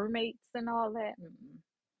roommates and all that.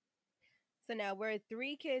 So now we're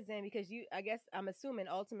 3 kids in, because I guess I'm assuming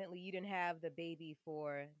ultimately you didn't have the baby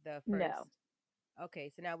for the first. No.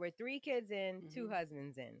 Okay, so now we're 3 kids in, 2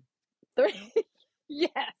 husbands in. 3.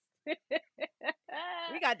 Yes.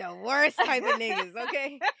 We got the worst type of niggas,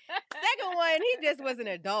 okay? Second one, he just was an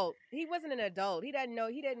adult. He wasn't an adult. He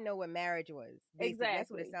didn't know what marriage was. Basically. Exactly.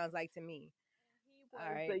 That's what it sounds like to me. He was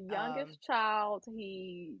All right. the youngest child.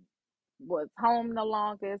 He was home the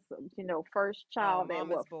longest, first child at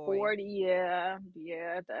mama's what, boy. 40. Yeah,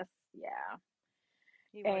 that's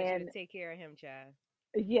He wanted you And to take care of him, child.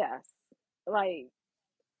 yes, like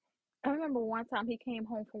I remember one time he came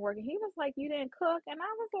home from work and he was like, "You didn't cook," and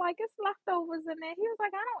I was like, "It's leftovers in there." He was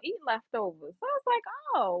like, "I don't eat leftovers." So I was like,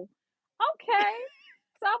 "Oh, okay."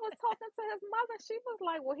 So I was talking to his mother. She was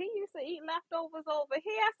like, "Well, he used to eat leftovers over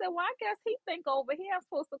here." I said, "Well, I guess he think over here I'm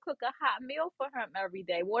supposed to cook a hot meal for him every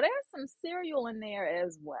day." Well, there's some cereal in there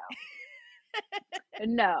as well.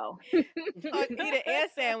 No. Or eat an air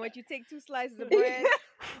sandwich. You take 2 slices of bread,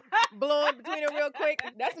 blow in between them real quick.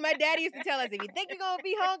 That's what my daddy used to tell us. If you think you're going to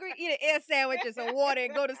be hungry, eat an air sandwich and some water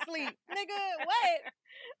and go to sleep. Nigga, what?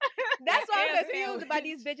 That's why I'm confused about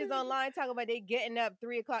these bitches online talking about they getting up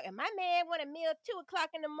 3 o'clock and my man want a meal 2 o'clock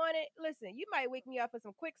in the morning. Listen, you might wake me up for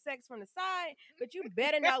some quick sex from the side, but you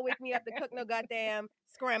better not wake me up to cook no goddamn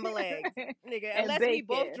scrambled eggs, nigga. And Unless we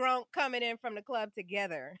both bacon. drunk coming in from the club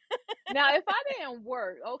together. Now, if I didn't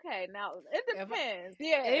work, okay, now it depends.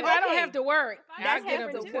 If I don't have to work, I I get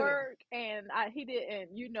up have to to work, and he didn't,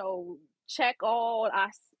 check all I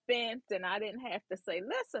spent, and I didn't have to say,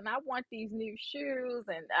 "Listen, I want these new shoes."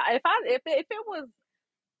 And if it was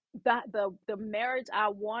the marriage I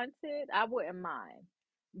wanted, I wouldn't mind.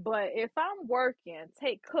 But if I'm working,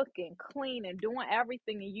 cooking, cleaning, doing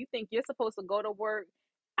everything, and you think you're supposed to go to work,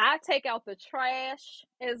 I take out the trash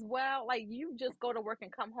as well. Like, you just go to work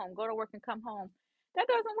and come home, go to work and come home. That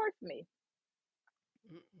doesn't work for me.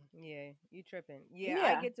 Yeah, you tripping.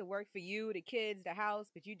 Yeah, I get to work for you, the kids, the house,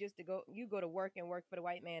 but you go to work and work for the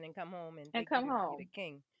white man and come home and think come you're home. the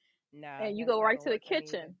king. Nah, And you that's go not right gonna to the work for me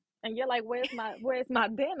kitchen, either. and you're like, "Where's my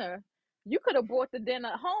dinner?" You could have brought the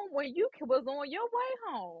dinner home when you was on your way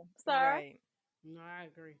home, sir. Right. No, I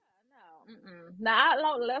agree. No.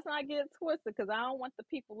 Now, let's not get it twisted, because I don't want the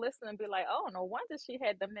people listening and be like, "Oh, no wonder she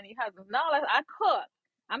had the many husbands." No, I cook.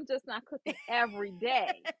 I'm just not cooking every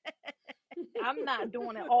day. I'm not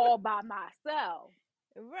doing it all by myself.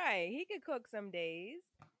 Right. He could cook some days.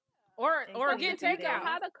 Or get If you know takeout.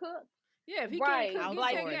 how to cook. Yeah, if he right. can't cook,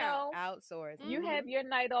 Like, get takeout. Outsource. You have your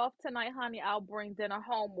night off tonight, honey. I'll bring dinner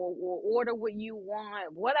home. We'll order what you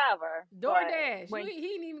want, whatever. DoorDash.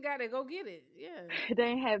 He ain't even got to go get it. Yeah. They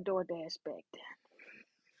didn't have DoorDash back then.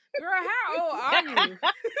 Girl, how old are you?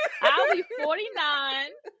 I'll be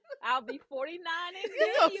 49. I'll be 49 in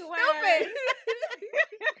January.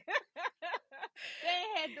 They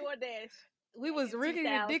ain't had DoorDash. We was rigging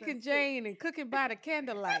the Dick and Jane and cooking by the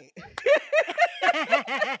candlelight.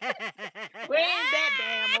 We ain't that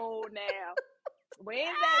damn old now. We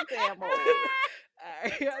ain't that damn old.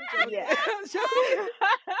 Yeah.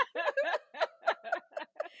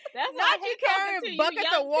 That's not you carrying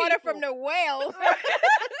buckets of water from the well.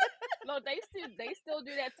 No, they still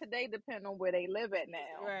do that today, depending on where they live at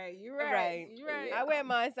now. Right, you're right. You're right. I wear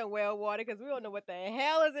mine some well water because we don't know what the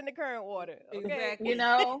hell is in the current water. Okay? Exactly.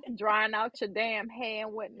 Drying out your damn hair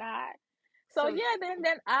and whatnot. So yeah, then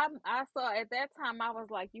I saw at that time, I was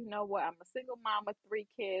like, you know what? I'm a single mom of 3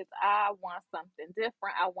 kids. I want something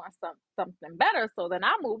different. I want something better. So then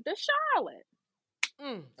I moved to Charlotte.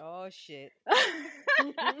 Oh shit!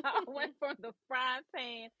 I went from the frying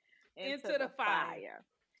pan into the fire.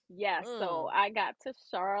 Yes, so I got to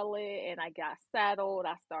Charlotte and I got settled.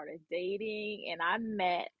 I started dating and I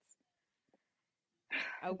met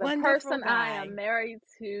the person I am married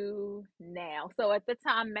to now. So at the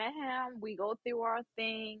time, met him. We go through our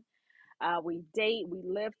thing. We date. We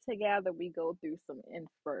live together. We go through some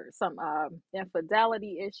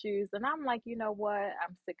infidelity issues, and I'm like, you know what?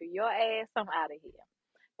 I'm sick of your ass. I'm out of here.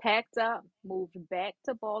 Packed up, moved back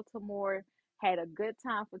to Baltimore. Had a good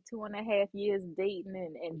time for 2.5 years dating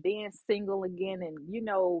and being single again, and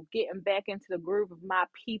getting back into the groove of my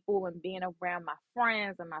people and being around my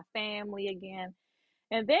friends and my family again.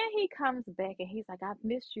 And then he comes back and he's like, "I've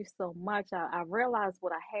missed you so much. I realized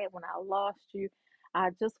what I had when I lost you.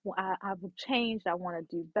 I've changed. I want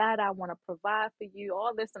to do better. I want to provide for you,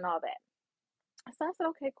 all this and all that." So I said,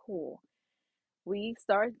 "Okay, cool." We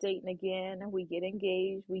start dating again. We get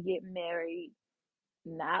engaged. We get married.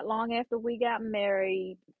 Not long after we got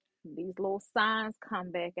married, these little signs come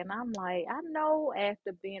back. And I'm like, I know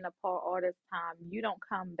after being apart all this time, you don't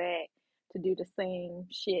come back to do the same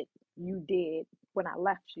shit you did when I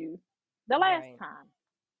left you the last time.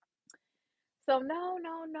 So no,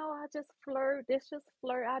 I just flirt. It's just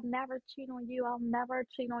flirt. I'd never cheat on you. I'll never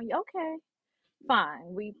cheat on you. Okay.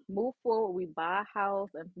 Fine. We move forward. We buy a house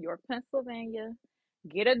in York, Pennsylvania,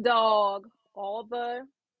 get a dog, all the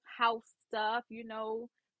house stuff,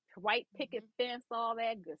 white picket fence, all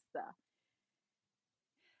that good stuff.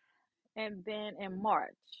 And then in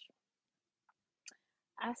March,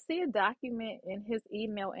 I see a document in his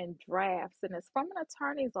email in drafts, and it's from an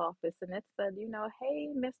attorney's office, and it said, hey,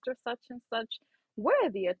 Mr. Such and Such, we're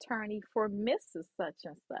the attorney for Mrs. Such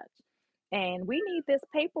and Such. And we need this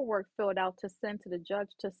paperwork filled out to send to the judge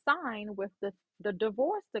to sign with the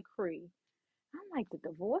divorce decree. I'm like, the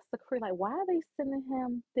divorce decree? Like, why are they sending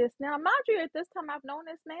him this? Now, mind you, at this time, I've known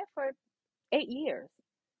this man for 8 years.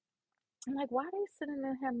 I'm like, why are they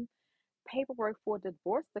sending him paperwork for a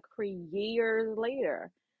divorce decree years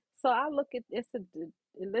later? So I look at it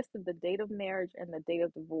listed the date of marriage and the date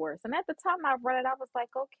of divorce. And at the time I read it, I was like,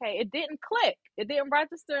 okay, it didn't click. It didn't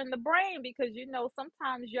register in the brain because,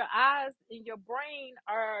 sometimes your eyes and your brain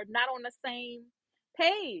are not on the same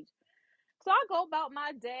page. So I go about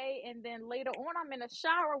my day, and then later on I'm in a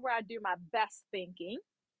shower where I do my best thinking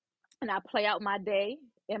and I play out my day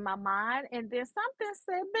in my mind. And then something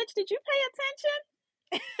said, bitch, did you pay attention?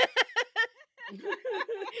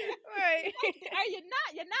 Right.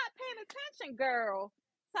 You're not paying attention, girl.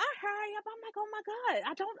 So I hurry up. I'm like, oh my God,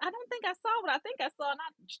 I don't think I saw what I think I saw. And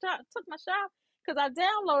I took my shower because I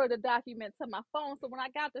downloaded the document to my phone. So when I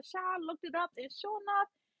got the shower, I looked it up, and sure enough,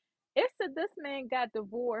 it said this man got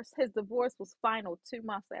divorced. His divorce was final 2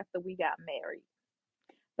 months after we got married.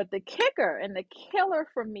 But the kicker and the killer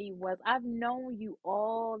for me was, I've known you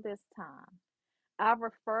all this time. I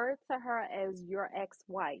referred to her as your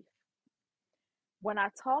ex-wife. When I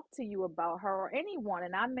talk to you about her or anyone,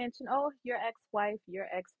 and I mention, oh, your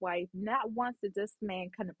ex-wife, not once did this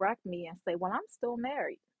man correct me and say, well, I'm still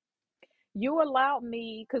married. You allowed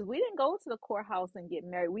me, because we didn't go to the courthouse and get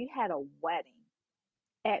married. We had a wedding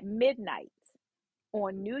at midnight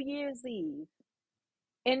on New Year's Eve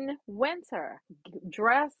in winter,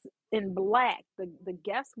 dressed in black. The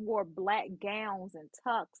guests wore black gowns and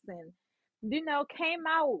tux and, came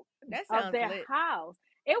out of their house.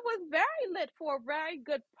 It was very lit for a very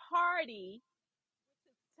good party,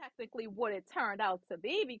 which is technically what it turned out to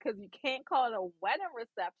be, because you can't call it a wedding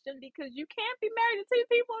reception because you can't be married to two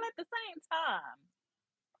people at the same time.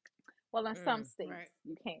 Well, in some states, right.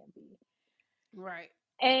 You can be. Right.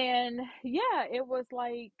 And yeah, it was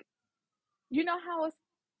like, how it's,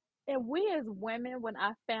 and we as women, when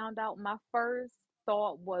I found out, my first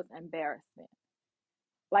thought was embarrassment.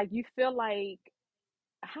 Like, you feel like,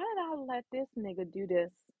 how did I let this nigga do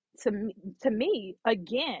this to me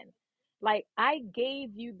again? Like, I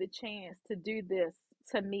gave you the chance to do this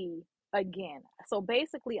to me again. So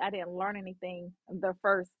basically, I didn't learn anything the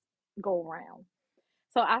first go round.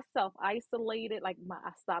 So I self-isolated. Like,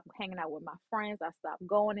 I stopped hanging out with my friends. I stopped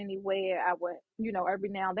going anywhere. I would, every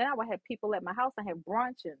now and then I would have people at my house. I had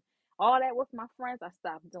brunch and all that with my friends. I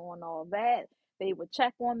stopped doing all that. They would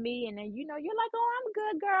check on me, and then, you're like, oh, I'm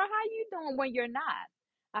good, girl. How you doing? When you're not.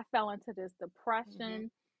 I fell into this depression,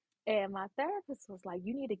 and my therapist was like,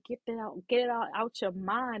 you need to get it out your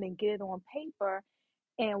mind and get it on paper.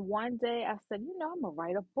 And one day I said, I'm gonna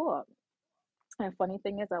write a book. And funny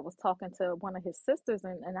thing is, I was talking to one of his sisters,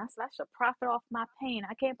 and I said, I should profit off my pain.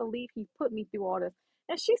 I can't believe he put me through all this.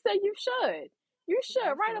 And she said, you should. You should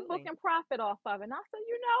write a book and profit off of it. And I said,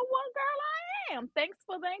 you know what, girl, I am. Thanks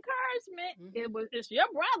for the encouragement. It's your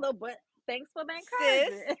brother, but thanks for the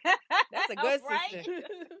encouragement. Sis, that's a good right? sister.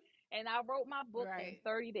 And I wrote my book in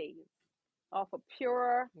 30 days off of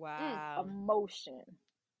pure emotion.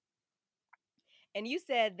 And you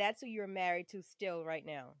said that's who you're married to still right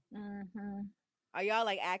now. Mm-hmm. Are y'all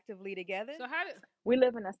like actively together? So how did we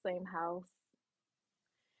live in the same house?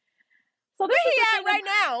 So where he at right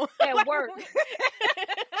now? At work. At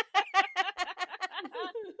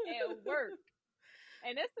work.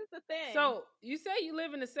 And this is the thing. So you say you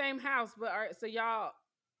live in the same house, but so y'all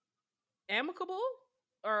amicable?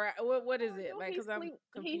 Or what is it? Like, because I'm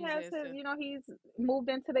confused. He has his, he's moved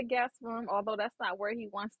into the guest room, although that's not where he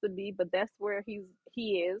wants to be, but that's where he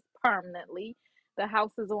is permanently. The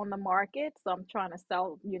house is on the market, so I'm trying to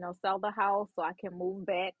sell the house so I can move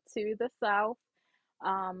back to the South.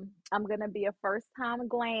 I'm gonna be a first-time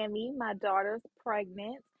Glammy. My daughter's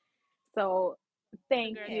pregnant, so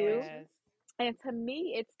thank you. And to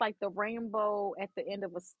me, it's like the rainbow at the end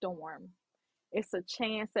of a storm. It's a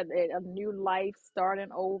chance at a new life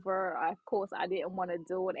starting over. Of course, I didn't want to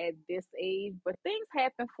do it at this age, but things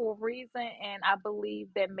happen for a reason. And I believe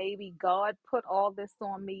that maybe God put all this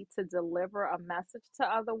on me to deliver a message to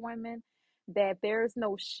other women that there's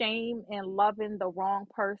no shame in loving the wrong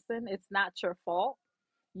person. It's not your fault.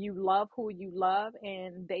 you love who you love,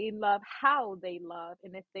 and they love how they love.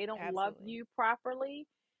 And if they don't love Absolutely. you properly,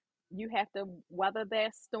 you have to weather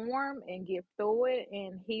that storm and get through it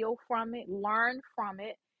and heal from it, learn from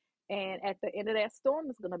it. And at the end of that storm,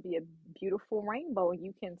 it's going to be a beautiful rainbow.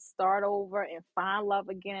 You can start over and find love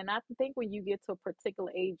again. And I think when you get to a particular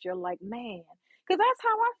age, you're like, man, because that's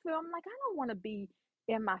how I feel. I'm like, I don't want to be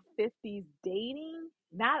in my 50s dating,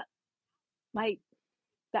 not like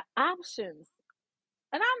the options.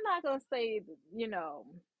 And I'm not going to say,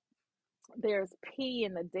 there's pee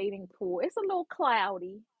in the dating pool. It's a little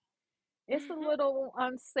cloudy. It's a little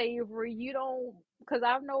unsavory. You don't, because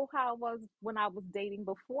I know how it was when I was dating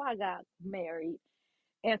before I got married.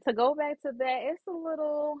 And to go back to that, it's a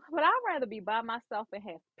little, but I'd rather be by myself and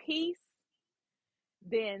have peace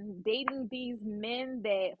than dating these men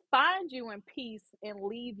that find you in peace and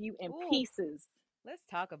leave you in Ooh, pieces. let's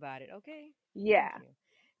talk about it, okay? Yeah. Thank you.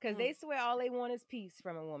 Because they swear all they want is peace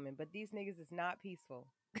from a woman, but these niggas is not peaceful.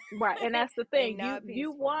 Right. And that's the They thing. not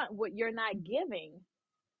You peaceful. want what you're not giving.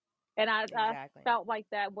 And I Exactly. felt like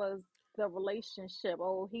that was the relationship.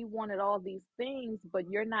 Oh, he wanted all these things, but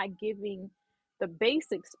you're not giving the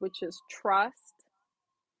basics, which is trust,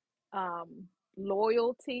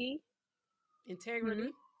 loyalty,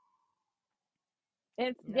 integrity.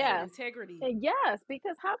 and That's it, yes, integrity. and yes,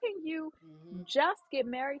 because how can you just get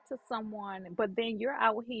married to someone, but then you're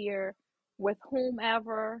out here with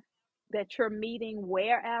whomever that you're meeting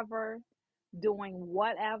wherever, doing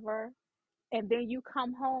whatever, and then you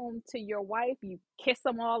come home to your wife, you kiss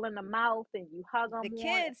them all in the mouth and you hug them The on.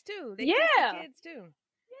 kids too. They Yeah. kiss the kids too.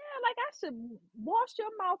 Yeah, like I should wash your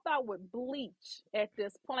mouth out with bleach at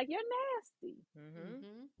this point. Like, you're nasty.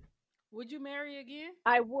 Would you marry again?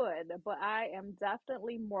 I would, but I am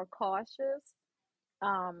definitely more cautious.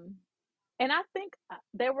 Um, and I think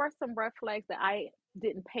there were some red flags that I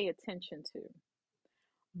didn't pay attention to.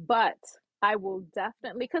 But I will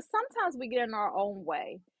definitely, because sometimes we get in our own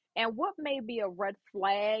way. And what may be a red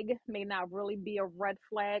flag may not really be a red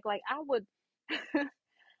flag. Like, I would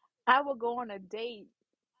I would go on a date,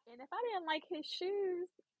 and if I didn't like his shoes,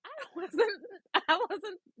 I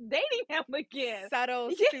wasn't dating him again. Subtle,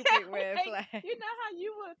 Yeah, stupid red like, flag. you know how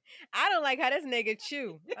you would. I don't like how this nigga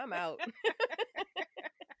chew. I'm out.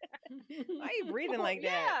 Why you breathing like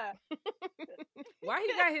that? Yeah. Why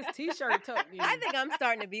he got his t-shirt tucked in? I think I'm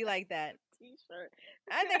starting to be like that. T-shirt.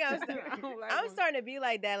 I think I'm I'm starting to be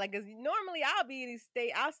like that. Like, cause normally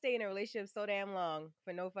I'll stay in a relationship so damn long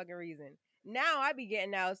for no fucking reason. Now I be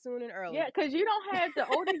getting out soon and early. Yeah, because you don't have, the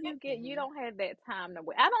older you get, you don't have that time to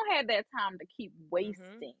wait. I don't have that time to keep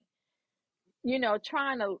wasting.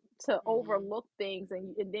 Trying to overlook things,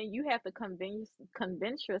 and then you have to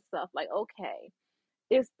convince yourself, like, okay,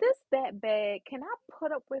 is this that bad? Can I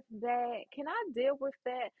put up with that? Can I deal with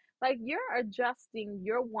that? Like, you're adjusting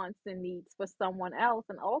your wants and needs for someone else,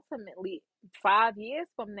 and ultimately 5 years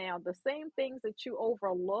from now, the same things that you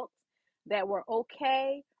overlooked that were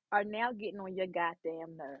okay are now getting on your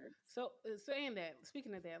goddamn nerves. So,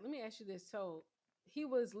 speaking of that, let me ask you this. So, he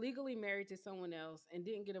was legally married to someone else and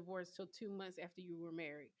didn't get divorced till 2 months after you were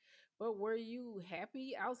married. But were you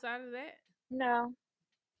happy outside of that? No,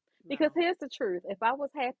 because here's the truth. If I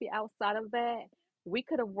was happy outside of that, we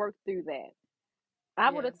could have worked through that. I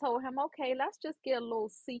would have told him, okay, let's just get a little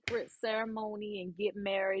secret ceremony and get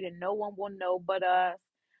married, and no one will know but us.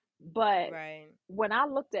 But when I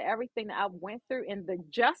looked at everything that I went through in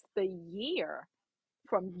just the year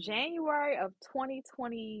from January of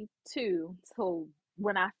 2022 till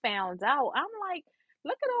when I found out, I'm like,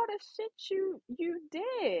 look at all the shit you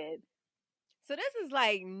did. So this is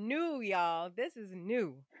like new, y'all. This is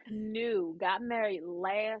new. New. Got married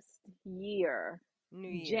last year,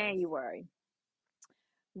 January.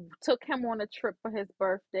 Took him on a trip for his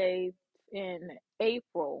birthday in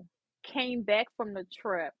April. Came back from the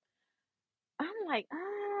trip. I'm like,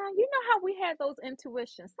 you know how we had those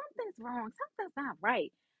intuitions. Something's wrong. Something's not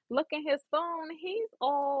right. Look at his phone. He's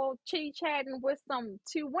all chit-chatting with some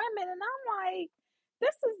two women. And I'm like,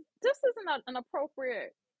 this isn't an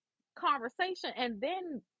appropriate conversation. And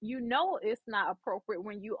then it's not appropriate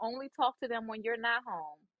when you only talk to them when you're not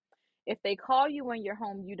home. If they call you when you're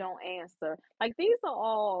home, you don't answer. Like, these are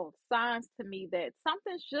all signs to me that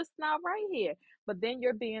something's just not right here. But then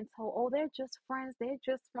you're being told, oh, they're just friends. They're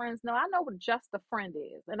just friends. No, I know what just a friend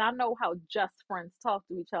is. And I know how just friends talk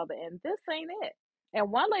to each other. And this ain't it. And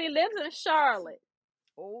one lady lives in Charlotte.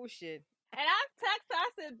 Oh, shit. And I text her, I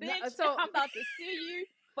said, bitch, I'm about to sue you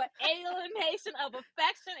for alienation of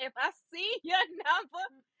affection if I see your number.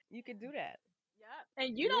 You could do that. Yeah,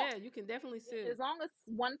 And you Yeah, you can definitely sue. as long as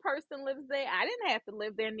one person lives there, I didn't have to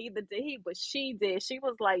live there, neither did he, but she did. She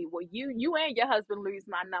was like, well, you and your husband lose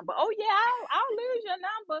my number. Oh yeah, I'll lose your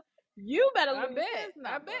number. You better I lose bet. his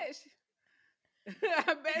I number. bet.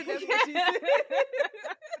 I bet that's what she said.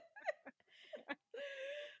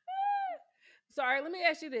 Sorry, let me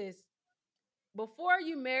ask you this. Before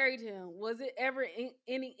you married him, was it ever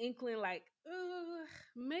any inkling like,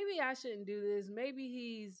 maybe I shouldn't do this? Maybe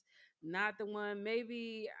he's not the one.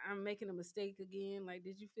 Maybe I'm making a mistake again. Like,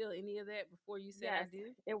 did you feel any of that before you said I Yes, do?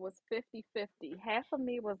 it was 50-50. Half of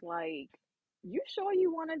me was like, you sure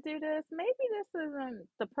you want to do this? Maybe this isn't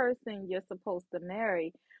the person you're supposed to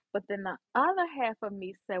marry. But then the other half of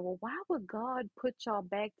me said, well, why would God put y'all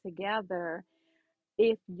back together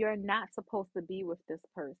if you're not supposed to be with this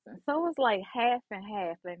person? So it was like half and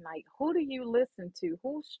half. And like, who do you listen to?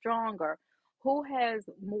 Who's stronger? Who has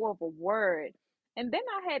more of a word? And then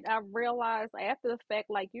I realized after the fact,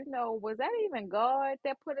 like, was that even God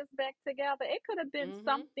that put us back together? It could have been Mm-hmm.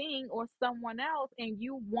 something or someone else, and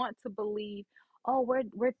you want to believe, oh,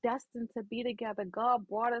 we're destined to be together. God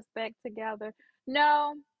brought us back together.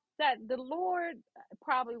 No, that the Lord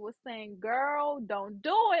probably was saying, girl, don't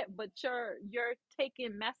do it, but you're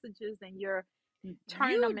taking messages and you're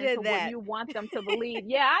turning You them into did what that. you want them to believe.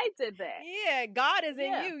 Yeah, I did that. Yeah, God is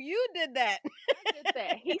in Yeah, you. You did that. I did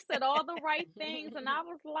that. He said all the right things, and I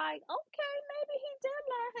was like, okay, maybe he did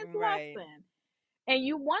learn his Right. lesson. And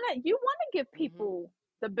you wanna give Mm-hmm. people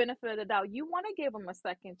the benefit of the doubt. You want to give them a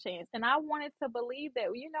second chance. And I wanted to believe that,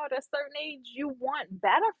 at a certain age, you want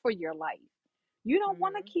better for your life. You don't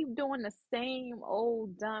want to keep doing the same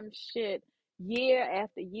old dumb shit year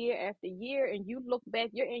after year after year. And you look back,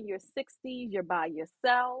 you're in your 60s, you're by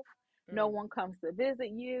yourself. No one comes to visit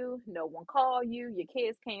you. No one call you. Your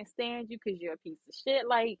kids can't stand you because you're a piece of shit.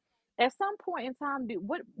 Like, at some point in time,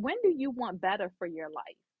 when do you want better for your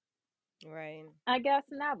life? Right. I guess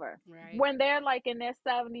never. Right. When they're like in their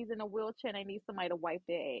 70s in a wheelchair, they need somebody to wipe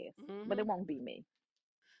their ass. But Mm-hmm. it won't be me.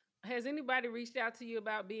 Has anybody reached out to you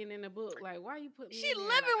about being in the book? Like, why you put me She in there?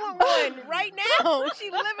 Like, living I'm with good. one right now.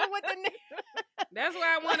 She living with the That's what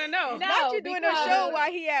I want to know. Not you doing a show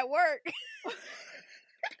while he at work.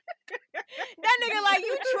 That nigga like,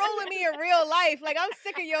 you trolling me in real life. Like, I'm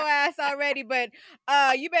sick of your ass already, but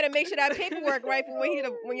you better make sure that paperwork right for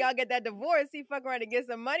when y'all get that divorce. He fuck around and get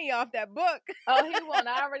some money off that book. Oh, he won't.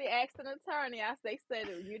 I already asked an attorney. They said,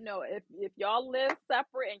 if y'all live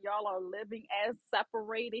separate and y'all are living as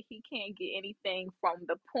separated, he can't get anything from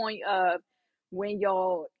the point of when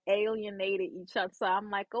y'all alienated each other. So I'm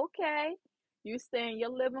like, okay, you stay in your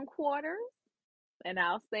living quarters and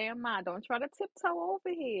I'll stay in mine. Don't try to tiptoe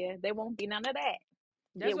over here. There won't be none of that.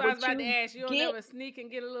 That's Get what I was what about to you ask. You don't get. never sneak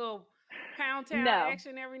and get a little pound town No,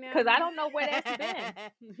 action every now because and I then? don't know where that's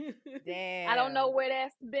been. Damn. I don't know where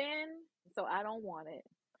that's been, so I don't want it.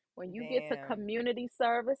 When you get to community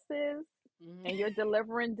services and you're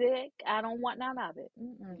delivering dick, I don't want none of it.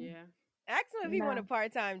 Yeah. Ask him if he want a No.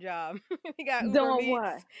 part-time job. He got Uber Doing Meets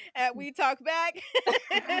what? at We Talk Back.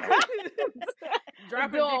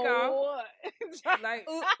 Dropping Doing dick off. what? Like,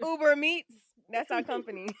 Uber Meets. That's our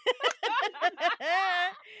company.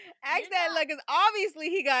 Ask that look, because obviously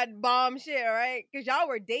he got bomb shit, right? Because y'all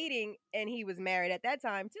were dating and he was married at that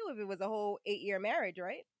time too. If it was a whole 8-year marriage,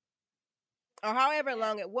 right? Or however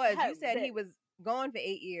long it was. You said he was gone for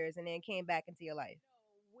 8 years and then came back into your life.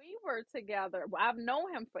 We were together. I've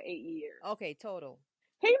known him for 8 years. Okay, total.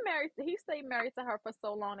 He stayed married to her for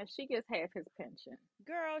so long that she gets half his pension.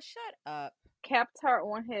 Girl, shut up. Kept her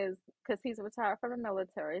on his, because he's retired from the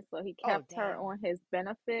military, so he kept her on his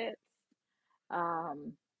benefits.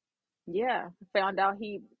 Yeah, found out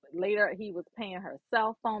later he was paying her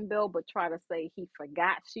cell phone bill, but try to say he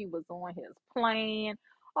forgot she was on his plan.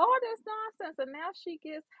 All this nonsense, and now she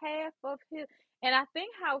gets half of his. And I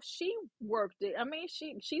think how she worked it. I mean,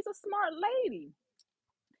 she's a smart lady.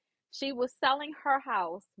 She was selling her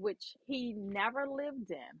house, which he never lived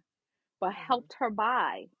in, but helped her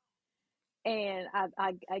buy. And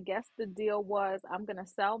I guess the deal was, I'm gonna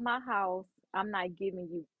sell my house. I'm not giving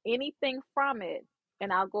you anything from it,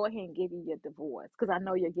 and I'll go ahead and give you your divorce because I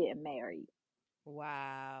know you're getting married.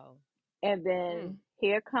 Wow. And then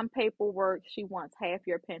here come paperwork. She wants half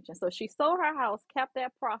your pension. So she sold her house, kept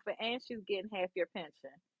that profit, and she's getting half your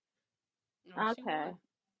pension. Okay.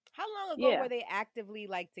 How long ago were they actively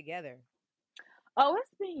like together? Oh,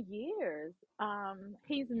 it's been years.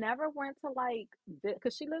 He's never went to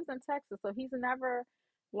because she lives in Texas, so he's never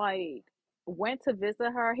like went to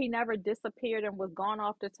visit her. He never disappeared and was gone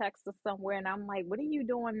off to Texas somewhere. And I'm like, what are you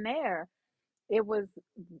doing there? It was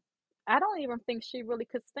I don't even think she really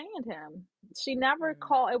could stand him. She never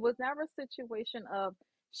called. It was never a situation of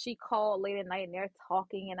she called late at night and they're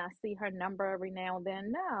talking and I see her number every now and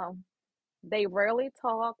then. No, they rarely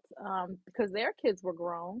talked because their kids were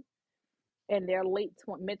grown and they're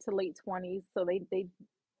mid to late 20s. So they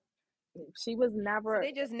she was So never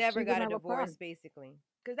they just she never was got a never a problem. divorce, basically.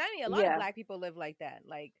 Because I mean, a lot of Yeah. black people live like that.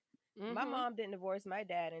 Like, my mom didn't divorce my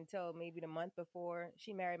dad until maybe the month before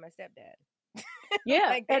she married my stepdad. Yeah,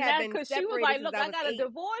 Like, they and have that been because she was separated like, since "Look, I I was gotta 8.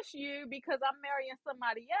 divorce you because I'm marrying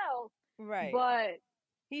somebody else." Right. But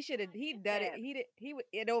He should have. He it's done it. that,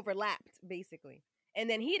 It overlapped basically, and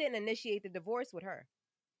then he didn't initiate the divorce with her.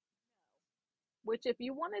 which if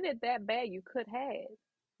you wanted it that bad, you could have.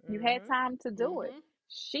 You had Mm-hmm. time to do it.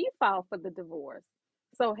 She filed for the divorce.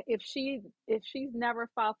 So if she's never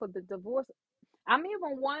filed for the divorce, I'm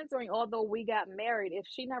even wondering, although we got married, if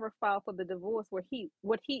she never filed for the divorce, would he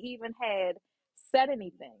even had said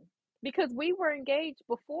anything? Because we were engaged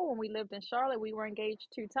before when we lived in Charlotte. We were engaged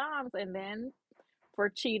 2 times, and then for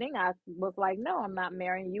cheating, I was like, no, I'm not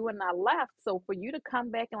marrying you, and I left. So for you to come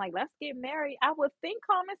back and like, let's get married, I would think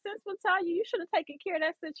common sense would tell you should have taken care of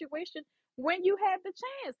that situation when you had the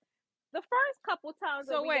chance. The first couple times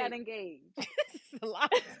that So we got wait, engaged. This is a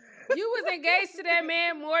lot. you was engaged to that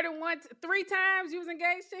man more than 3 times. You was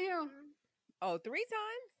engaged to him. Oh, 3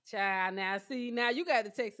 times? Child, now see, now you got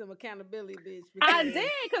to take some accountability, bitch. I because-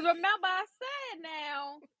 did, because remember I said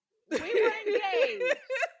now we were engaged.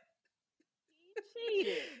 He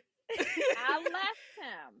cheated. I left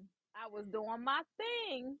him. I was doing my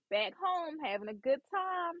thing back home, having a good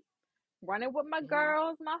time, running with my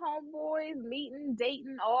girls, my homeboys, meeting,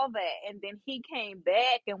 dating, all that. And then he came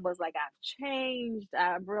back and was like, I've changed.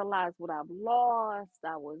 I realized what I've lost.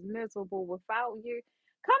 I was miserable without you.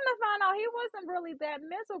 Come to find out, he wasn't really that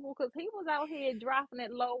miserable because he was out here dropping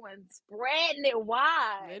it low and spreading it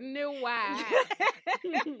wide. Letting it wide.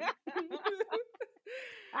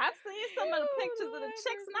 I've seen some of the pictures of the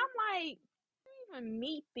chicks, and I'm like, even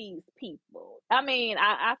meet these people. I mean,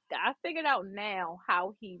 I figured out now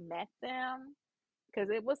how he met them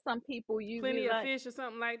because it was some people you Plenty of like, fish or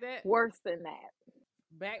something like that. worse than that.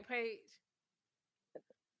 Back page.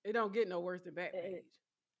 It don't get no worse than back page.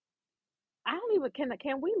 I don't even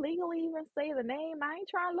can we legally even say the name? I ain't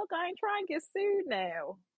trying to get sued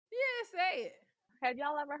now. Yeah, say it. Have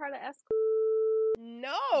y'all ever heard of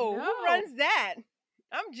No. Who runs that?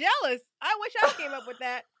 I'm jealous. I wish I came up with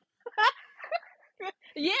that.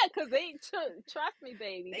 Yeah, because they trust me,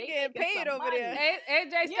 baby. They getting paid over money. there.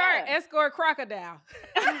 AJ Stark, escort crocodile.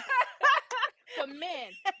 For men,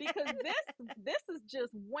 because this is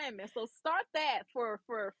just women. So start that for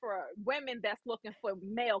women that's looking for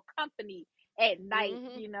male company at night.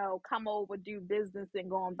 You know, come over, do business, and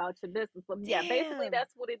go on about your business. So yeah, basically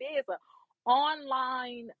that's what it is.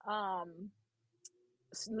 Online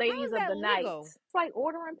ladies of the night. It's like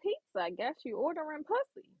ordering pizza. I guess you ordering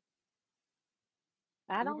pussy.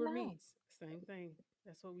 I don't know. Meats, same thing.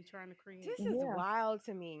 That's what we're trying to create. This is wild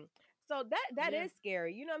to me. So that is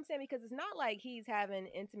scary. You know what I'm saying? Because it's not like he's having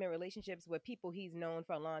intimate relationships with people he's known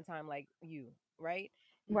for a long time, like you, right?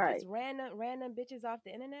 Right. Just random bitches off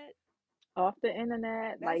the internet. Off the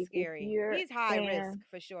internet, that's like scary. He's high risk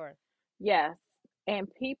for sure. Yes.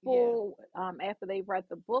 And people, after they read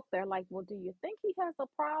the book, they're like, "Well, do you think he has a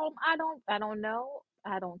problem?" I don't know.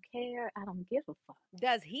 I don't care. I don't give a fuck.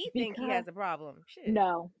 Does he think he has a problem? Shit.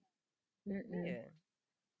 No. Yeah.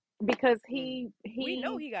 Because we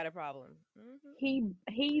know he got a problem. He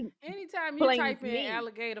anytime you type in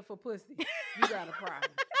alligator for pussy, you got a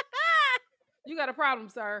problem. You got a problem,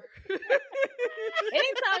 sir.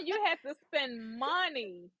 Anytime you have to spend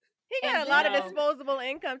money. He got a lot of disposable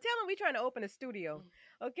income. Tell him we trying to open a studio,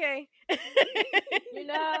 okay? You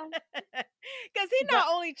know, because he not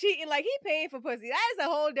only cheating, like he paying for pussy. That is a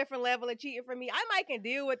whole different level of cheating for me. I might can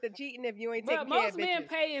deal with the cheating if you ain't taking care of bitches. Most men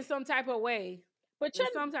pay in some type of way. But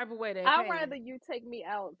some type of way they I'd pay. rather you take me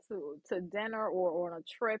out to dinner or on a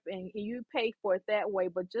trip and you pay for it that way.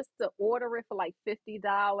 But just to order it for like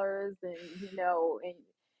 $50 and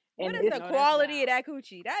what is the quality of that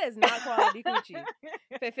coochie? That is not quality coochie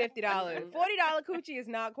for $50. $40 coochie is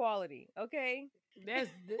not quality. Okay.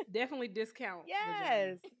 That's definitely discount.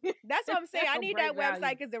 Yes. That's what I'm saying. I need that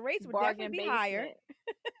website because the rates would definitely be higher.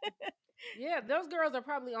 Yeah, those girls are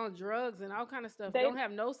probably on drugs and all kind of stuff. They don't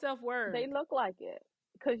have no self-worth. They look like it.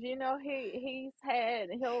 Cause he's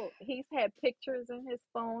had pictures in his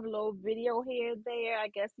phone, a little video here and there. I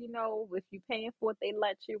guess if you paying for it, they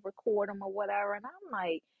let you record them or whatever. And I'm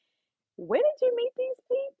like, where did you meet these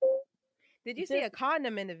people? Did you see a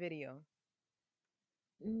condom in the video?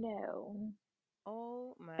 No.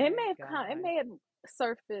 Oh my! It may have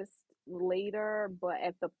surfaced later, but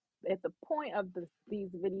at the point of these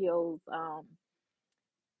videos,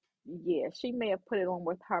 yeah, she may have put it on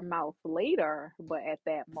with her mouth later, but at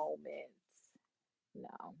that moment,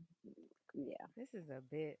 no. Yeah. This is a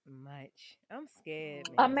bit much. I'm scared,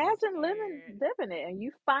 Oh, I'm man. Imagine scared. living it and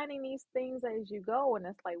you finding these things as you go, and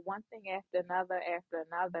it's like one thing after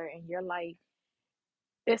another, and you're like,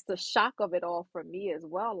 it's the shock of it all for me as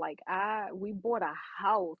well. Like we bought a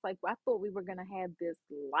house. Like I thought we were gonna have this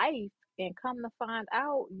life, and come to find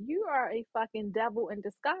out, you are a fucking devil in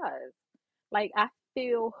disguise. Like I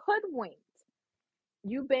feel hoodwinked.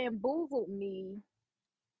 You bamboozled me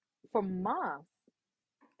for months.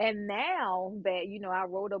 And now that I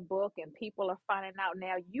wrote a book and people are finding out,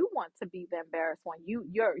 now you want to be the embarrassed one.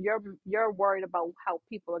 You're worried about how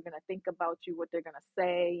people are going to think about you, what they're going to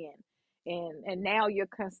say, and now you're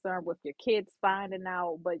concerned with your kids finding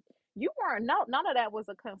out. But you weren't. No, none of that was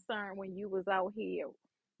a concern when you was out here,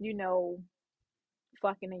 you know,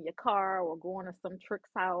 fucking in your car or going to some trick's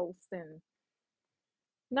house and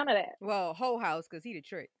none of that. Well, whole house, because he the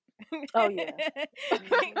trick. Oh yeah.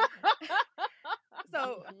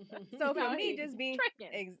 so so for No, me, he just being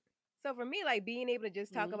tricking. so for me, like being able to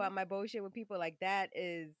just talk about my bullshit with people, like that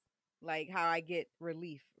is like how I get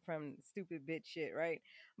relief from stupid bitch shit, right?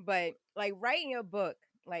 But like writing your book,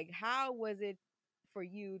 like how was it for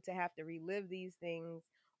you to have to relive these things,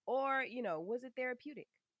 or was it therapeutic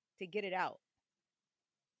to get it out?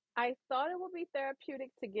 I thought it would be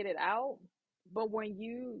therapeutic to get it out, but when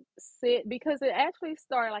you sit, because it actually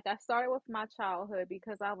started, like I started with my childhood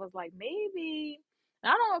because I was like, maybe, I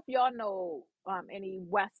don't know if y'all know any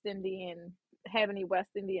West Indian, have any West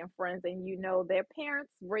Indian friends, and their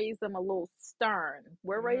parents raised them a little stern.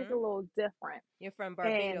 We're raised a little different. You're from And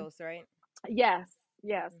Barbados, right? yes,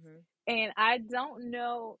 yes. And I don't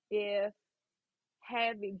know if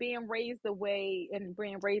being raised the way and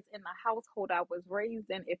being raised in the household I was raised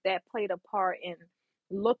in, if that played a part in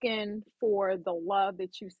looking for the love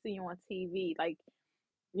that you see on TV. Like,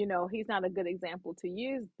 he's not a good example to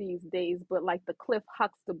use these days, but like the Cliff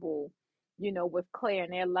Huxtable, with Claire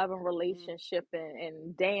and their loving relationship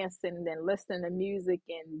and dancing and listening to music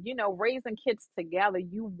and, raising kids together.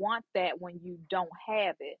 You want that when you don't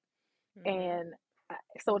have it. And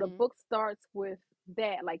so the book starts with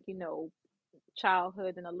that, like,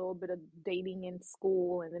 childhood and a little bit of dating in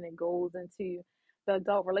school, and then it goes into the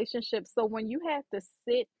adult relationship. So when you have to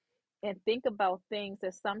sit and think about things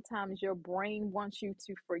that sometimes your brain wants you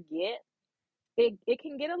to forget, it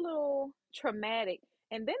can get a little traumatic.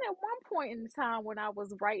 And then at one point in time when I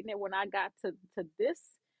was writing it, when I got to this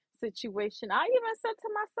situation, I even said to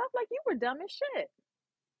myself, like, you were dumb as shit.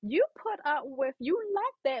 You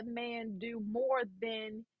let that man do more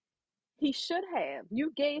than he should have.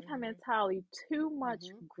 You gave him entirely too much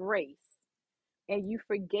grace, and you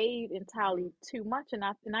forgave entirely too much. And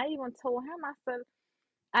I even told him, I said,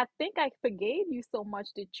 I think I forgave you so much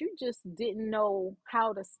that you just didn't know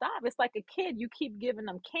how to stop. It's like a kid. You keep giving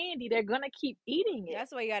them candy, they're gonna keep eating it.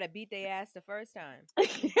 That's why you gotta beat their ass the first time.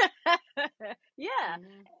 Yeah.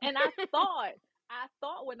 And I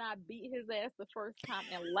thought when I beat his ass the first time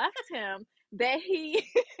and left him that he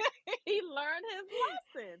he learned his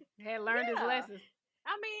lesson. Had learned his lessons.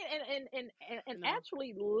 I mean, and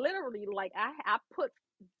actually, literally, like I put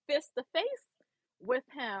fist to face with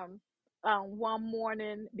him one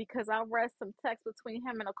morning because I read some text between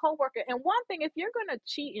him and a coworker. And one thing, if you're gonna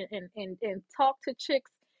cheat and talk to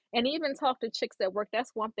chicks and even talk to chicks at work,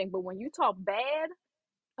 that's one thing. But when you talk bad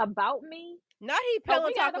about me, not he pillow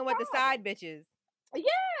talking with the side bitches.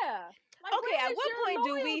 Yeah. Like, okay, at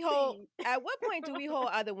what point do we hold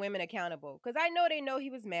other women accountable? Because I know they know he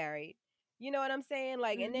was married. You know what I'm saying?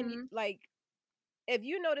 Like, and then like, if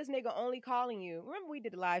you know this nigga only calling you, remember we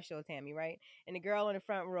did the live show, Tammy, right? And the girl in the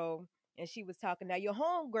front row, and she was talking. Now your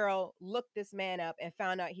homegirl looked this man up and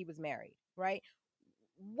found out he was married, right?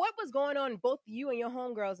 What was going on in both you and your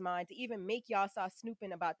homegirl's mind to even make y'all start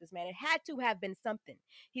snooping about this man? It had to have been something.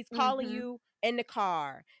 He's calling you in the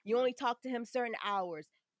car. You only talk to him certain hours.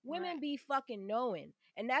 Women be fucking knowing.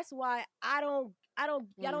 And that's why y'all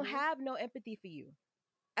don't have no empathy for you.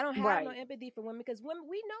 I don't have no empathy for women because women,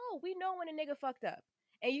 we know when a nigga fucked up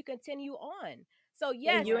and you continue on. So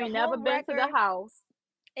yes, and you ain't never been to the house.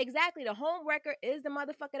 Exactly. The home wrecker is the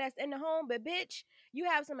motherfucker that's in the home, but bitch, you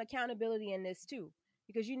have some accountability in this too.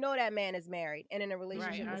 Because you know that man is married and in a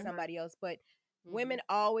relationship with somebody else. But women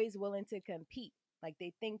always willing to compete. Like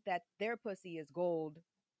they think that their pussy is gold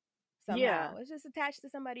somehow. Yeah. It's just attached to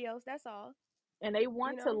somebody else. That's all. And they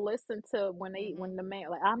want to listen to when the man,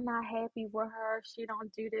 like, I'm not happy with her. She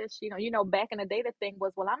don't do this. She don't, back in the day, the thing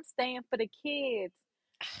was, well, I'm staying for the kids.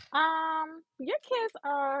 Your kids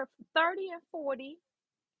are 30 and 40.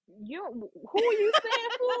 Who are you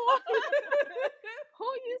stand for? Who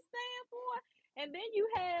you stand for? And then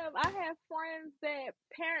I have friends that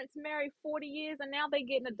parents married 40 years and now they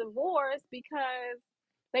getting a divorce because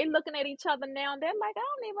they looking at each other now and they're like, I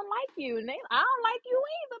don't even like you. And I don't like you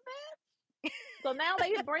either, bitch. So now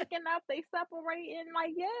they breaking up, they separating.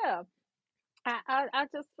 Like, yeah. I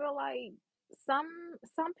just feel like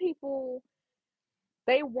some people,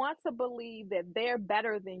 they want to believe that they're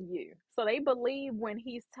better than you. So they believe when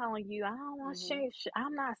he's telling you, I don't want to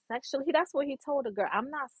I'm not sexually, that's what he told the girl. I'm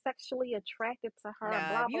not sexually attracted to her, Nah,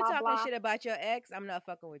 blah, if you blah, talking blah. shit about your ex, I'm not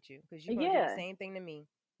fucking with you because you're going to do the same thing to me.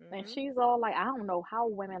 And she's all like, I don't know how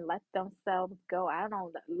women let themselves go. I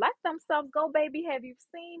don't let themselves go, baby. Have you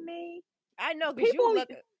seen me? I know, because you look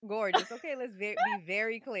gorgeous. Okay, let's be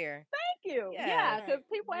very clear. Thank you. Yes. Yeah, because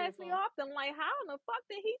people ask me often, like, how in the fuck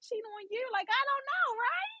did he cheat on you? Like, I don't know,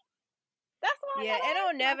 right? That's why. Yeah, it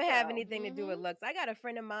don't never have anything to do with looks. I got a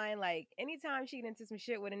friend of mine, like, anytime she get into some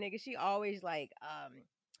shit with a nigga, she always like,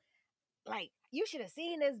 you should have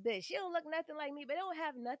seen this bitch. She don't look nothing like me, but it don't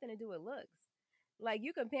have nothing to do with looks. Like,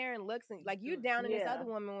 you comparing looks and like you down in this other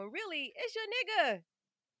woman when really it's your nigga.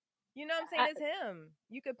 You know what I'm saying? It's him.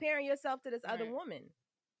 You comparing yourself to this other woman.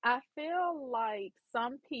 I feel like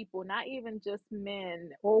some people, not even just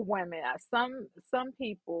men or women, some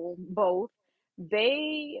people, both,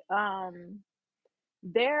 they're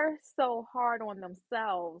so hard on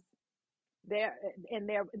themselves.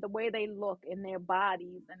 The way they look in their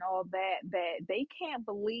bodies and all that they can't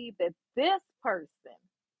believe that this person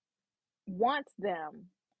wants them.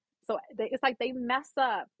 So it's like they mess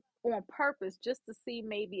up on purpose just to see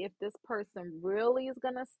maybe if this person really is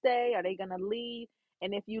gonna stay, are they gonna leave?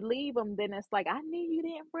 And if you leave them, then it's like, I knew you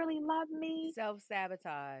didn't really love me.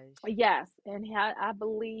 Self-sabotage. Yes. And I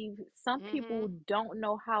believe some people don't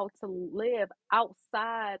know how to live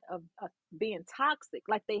outside of being toxic.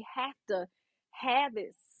 Like they have to have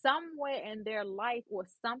it somewhere in their life or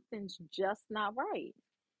something's just not right.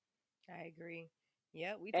 I agree.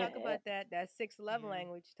 Yeah, we talk about that 6th love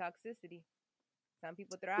language, toxicity. Some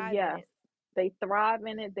people thrive in it. They thrive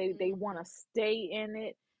in it. They want to stay in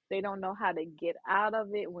it. They don't know how to get out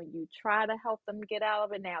of it. When you try to help them get out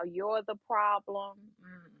of it, now you're the problem.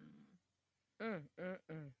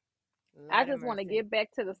 I just want to get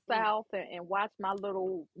back to the South and watch my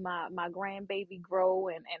grandbaby grow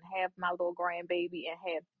and have my little grandbaby and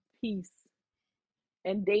have peace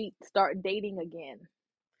and start dating again.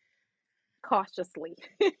 Cautiously.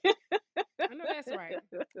 I know that's right.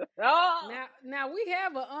 Oh. Now we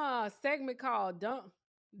have a segment called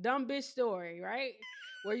Dumb Bitch Story, right?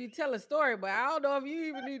 Where you tell a story, but I don't know if you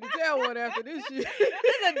even need to tell one after this shit. This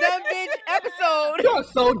is a dumb bitch episode. You're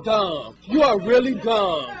so dumb. You are really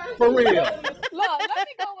dumb. For real. Look, let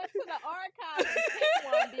me go into the archives and pick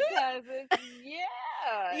one because it's,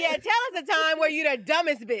 Yeah, tell us a time where you're the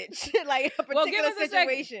dumbest bitch. Like a particular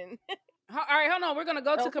situation. All right, hold on. We're going to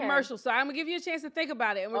go to commercial. So I'm going to give you a chance to think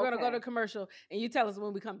about it. And we're going to go to commercial. And you tell us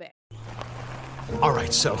when we come back. All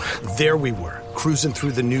right, so there we were, cruising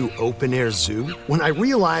through the new open-air zoo, when I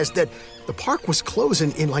realized that the park was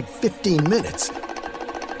closing in like 15 minutes.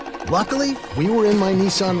 Luckily, we were in my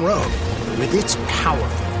Nissan Rogue. With its powerful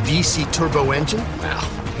VC turbo engine, well,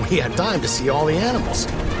 we had time to see all the animals.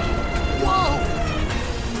 Whoa!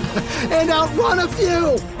 And outrun a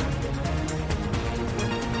few!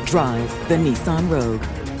 Drive the Nissan Rogue.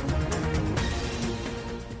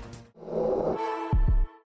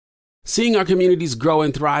 Seeing our communities grow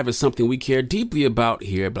and thrive is something we care deeply about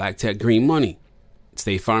here at Black Tech Green Money.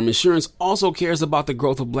 State Farm Insurance also cares about the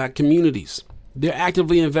growth of Black communities. They're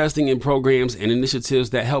actively investing in programs and initiatives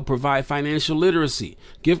that help provide financial literacy,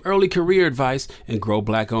 give early career advice, and grow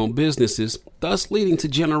Black-owned businesses, thus leading to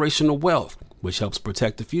generational wealth, which helps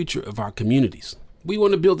protect the future of our communities. We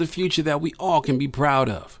want to build a future that we all can be proud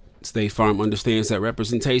of. State Farm understands that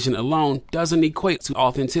representation alone doesn't equate to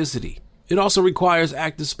authenticity. It also requires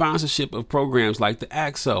active sponsorship of programs like the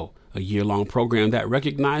AXO, a year-long program that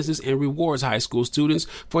recognizes and rewards high school students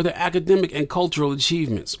for their academic and cultural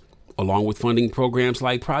achievements, along with funding programs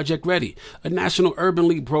like Project Ready, a National Urban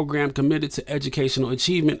League program committed to educational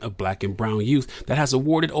achievement of Black and brown youth that has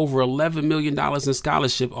awarded over $11 million in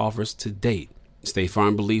scholarship offers to date. State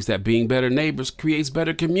Farm believes that being better neighbors creates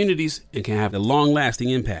better communities and can have a long-lasting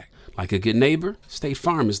impact. Like a good neighbor, State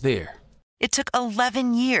Farm is there. It took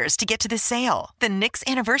 11 years to get to this sale. The Knix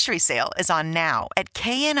anniversary sale is on now at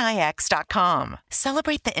knix.com.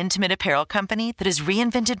 Celebrate the intimate apparel company that has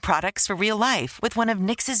reinvented products for real life with one of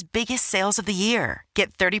Knix's biggest sales of the year.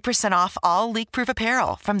 Get 30% off all leak-proof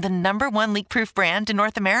apparel from the #1 leak-proof brand in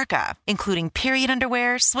North America, including period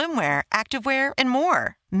underwear, swimwear, activewear, and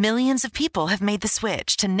more. Millions of people have made the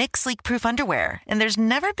switch to Knix leak-proof underwear, and there's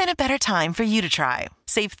never been a better time for you to try.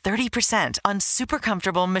 Save 30% on super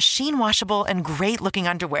comfortable, machine-washable, and great-looking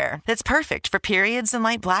underwear that's perfect for periods and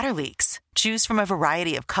light bladder leaks. Choose from a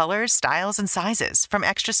variety of colors, styles, and sizes, from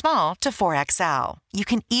extra small to 4XL. You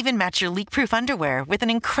can even match your leak-proof underwear with an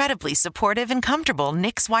incredibly supportive and comfortable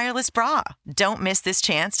Knix wireless bra. Don't miss this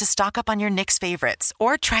chance to stock up on your Knix favorites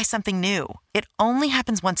or try something new. It only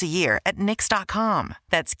happens once a year at Knix.com.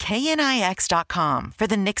 That's KNIX.com for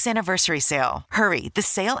the Knix anniversary sale. Hurry, the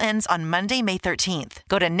sale ends on Monday, May 13th.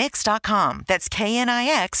 Go to Knix.com. That's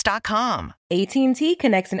KNIX.com. AT&T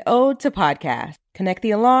connects an ode to podcast. Connect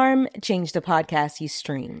the alarm, change the podcast you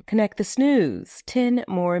stream. Connect the snooze, 10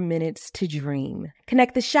 more minutes to dream.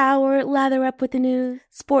 Connect the shower, lather up with the news,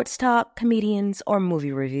 sports talk, comedians, or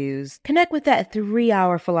movie reviews. Connect with that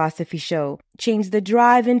 3-hour philosophy show. Change the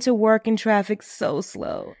drive into work and traffic so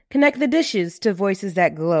slow. Connect the dishes to voices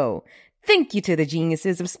that glow. Thank you to the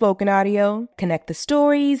geniuses of spoken audio. Connect the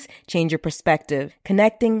stories, change your perspective.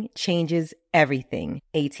 Connecting changes everything.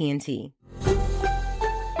 AT&T.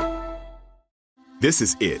 This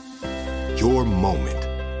is it. Your moment.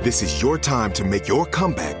 This is your time to make your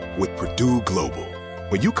comeback with Purdue Global.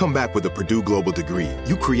 When you come back with a Purdue Global degree,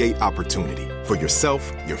 you create opportunity for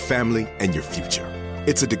yourself, your family, and your future.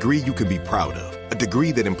 It's a degree you can be proud of, a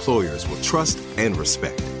degree that employers will trust and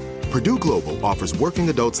respect. Purdue Global offers working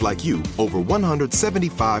adults like you over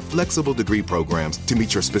 175 flexible degree programs to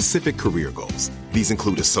meet your specific career goals. These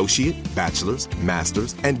include associate, bachelor's,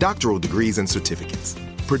 master's, and doctoral degrees and certificates.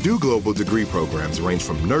 Purdue Global degree programs range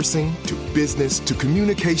from nursing to business to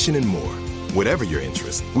communication and more. Whatever your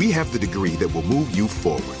interest, we have the degree that will move you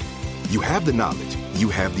forward. You have the knowledge, you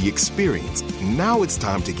have the experience. Now it's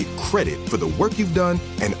time to get credit for the work you've done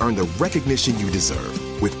and earn the recognition you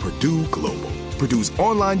deserve with Purdue Global, Purdue's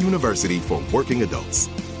online university for working adults.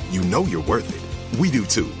 You know you're worth it. We do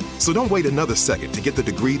too. So don't wait another second to get the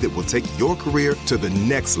degree that will take your career to the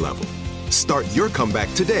next level. Start your comeback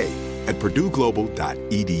today at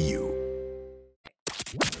purdueglobal.edu.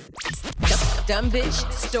 Dumb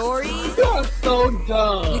bitch stories. You're so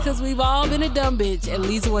dumb. Because we've all been a dumb bitch at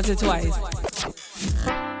least once or twice.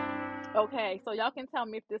 Okay, so y'all can tell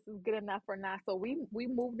me if this is good enough or not. So we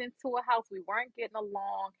moved into a house. We weren't getting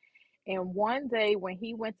along. And one day when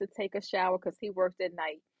he went to take a shower because he worked at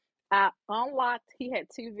night, he had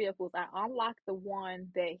 2 vehicles. I unlocked the one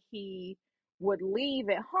that he would leave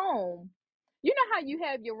at home. You know how you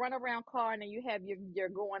have your runaround car and then you have your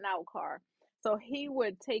going out car. So he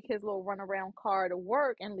would take his little runaround car to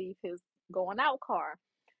work and leave his going out car.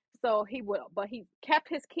 So but he kept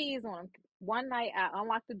his keys on him. One night I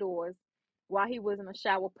unlocked the doors while he was in the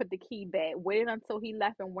shower, put the key back, waited until he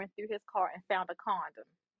left and went through his car and found a condom.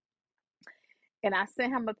 And I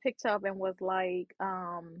sent him a picture of it and was like,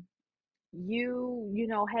 you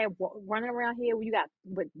know, have running around here, you got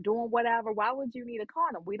doing whatever. Why would you need a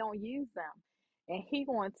condom? We don't use them. And he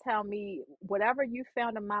going to tell me whatever you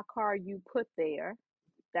found in my car, you put there.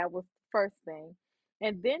 That was the first thing.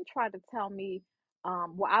 And then tried to tell me,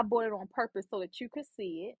 well, I bought it on purpose so that you could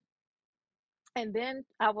see it. And then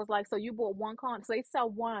I was like, so you bought one condom? So they sell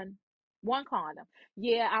one condom.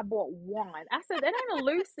 Yeah, I bought one. I said, that ain't a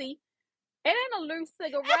Lucy. It ain't a loose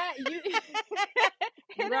cigarette.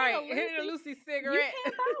 Ain't a Lucy cigarette.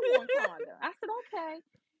 You can't buy one condom. I said, okay.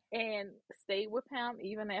 And stayed with him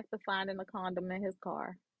even after finding a condom in his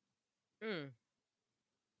car.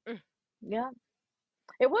 Yeah.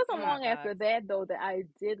 It wasn't long after that, though, that I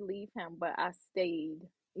did leave him, but I stayed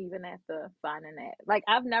even after finding that. Like,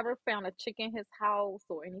 I've never found a chick in his house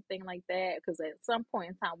or anything like that, because at some point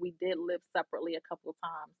in time, we did live separately a couple of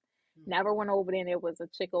times. Never went over there and there was a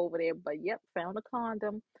chick over there, but yep, found a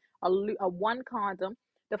condom, a one condom.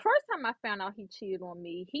 The first time I found out he cheated on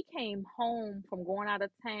me, he came home from going out of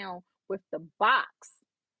town with the box,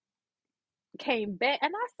 came back,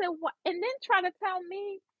 and I said, what? And then try to tell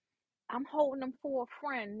me I'm holding them for a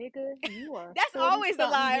friend, nigga. You are That's always the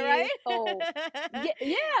lie, right? Oh,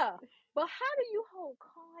 yeah. But how do you hold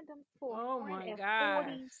condoms for a friend at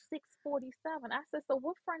 46, 47? I said, so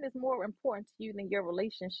what friend is more important to you than your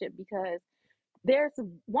relationship? Because there's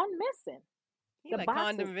one missing. He's like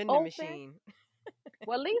condom vending machine.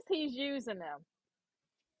 Well, at least he's using them.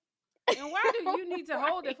 And why do you need to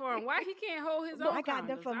hold it for him? Why he can't hold his own I got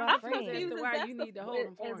them condoms? for I'm my confused as friends. to why you need to hold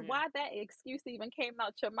them for is him. why that excuse even came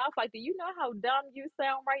out your mouth. Like, do you know how dumb you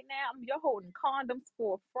sound right now? You're holding condoms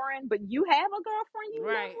for a friend, but you have a girlfriend you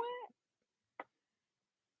live Right. with.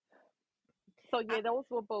 So yeah, those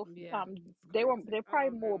were both. Yeah, They're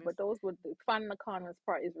probably more, but those were the finding the condoms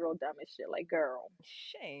part is real dumb as shit. Like, girl,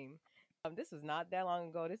 Shame. This was not that long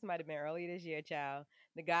ago. This might have been early this year, child.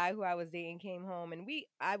 The guy who I was dating came home, and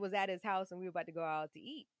I was at his house, and we were about to go out to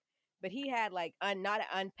eat. But he had like not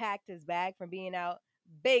unpacked his bag from being out.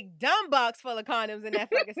 Big dumb box full of condoms in that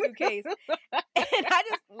fucking suitcase. And I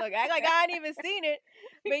just act like I ain't even seen it.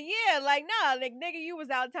 But yeah, like nah, like nigga, you was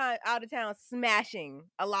out of town smashing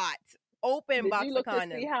a lot. Open did box you of look to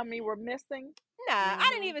condoms. see how many were missing? Nah, I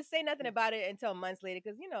didn't even say nothing about it until months later.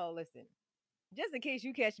 Cause listen, just in case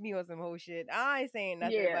you catch me on some whole shit, I ain't saying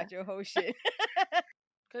nothing Yeah. about your whole shit.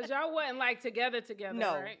 Cause y'all wasn't like together,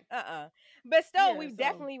 No, right? But still, Yeah, we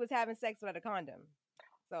definitely was having sex without a condom.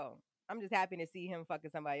 So I'm just happy to see him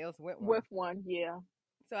fucking somebody else with one. With one, yeah.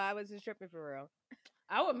 So I was just tripping for real.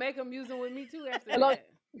 I would make him use them with me too after Look,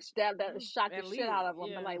 that. that shocked the At shit out of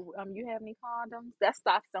least, them. But yeah. like, you have any condoms? That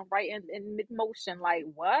stops them right in mid motion. Like,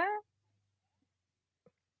 what?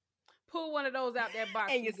 Pull one of those out that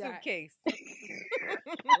box in you your got. suitcase.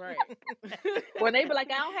 Right. When they be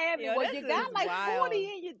like, I don't have it. Yo, Well, this you got is like wild.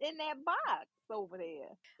 40 in that box over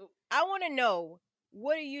there. I want to know,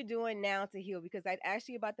 what are you doing now to heal? Because I asked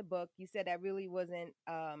you about the book. You said that really wasn't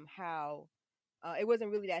how it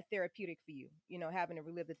wasn't really that therapeutic for you, having to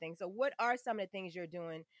relive the thing. So what are some of the things you're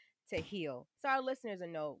doing to heal? So our listeners will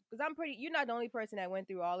know, because you're not the only person that went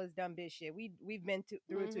through all this dumb bitch shit. We've been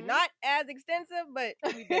through it too. Not as extensive, but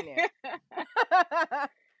we've been there. I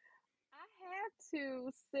had to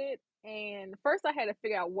sit and first I had to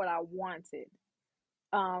figure out what I wanted.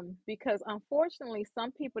 Because unfortunately,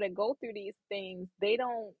 some people that go through these things,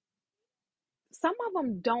 some of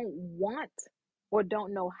them don't want or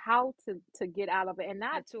don't know how to get out of it, and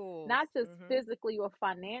not just physically or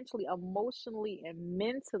financially, emotionally and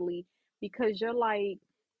mentally, because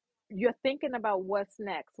you're thinking about what's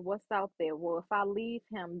next, what's out there. Well, if I leave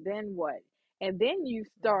him, then what? And then you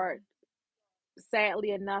start, sadly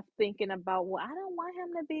enough, thinking about, well, I don't want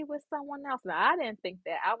him to be with someone else. Now, I didn't think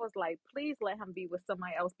that. I was like, please let him be with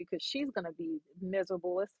somebody else, because she's gonna be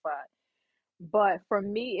miserable as fuck. But for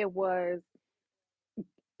me, it was,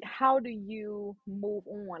 how do you move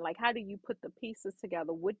on? Like, how do you put the pieces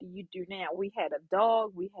together? What do you do now? We had a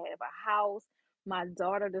dog, we have a house. My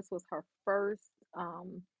daughter, this was her first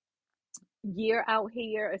year out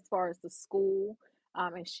here as far as the school,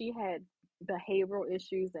 and she had behavioral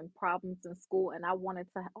issues and problems in school, and I wanted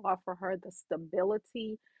to offer her the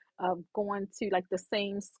stability of going to like the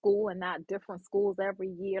same school and not different schools every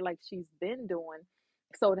year like she's been doing.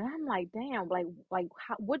 So then I'm like, damn,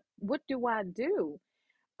 how, what do I do?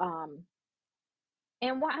 um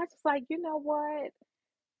and why I just like, you know what?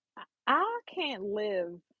 I can't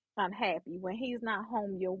live unhappy when he's not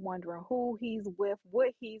home. You're wondering who he's with, what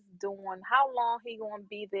he's doing, how long he gonna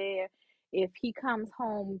be there. If he comes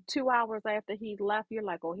home 2 hours after he left, you're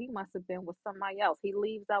like, oh, he must have been with somebody else. He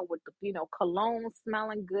leaves out with the, cologne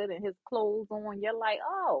smelling good and his clothes on. You're like,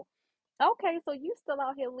 oh, okay, so you still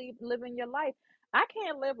out here living your life. I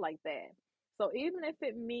can't live like that. So even if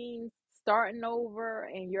it means starting over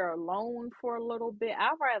and you're alone for a little bit,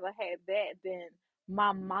 I'd rather have that than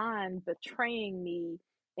my mind betraying me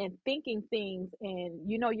and thinking things. And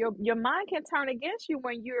your mind can turn against you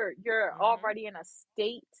when you're already in a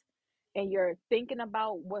state and you're thinking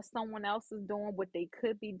about what someone else is doing, what they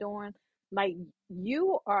could be doing. Like,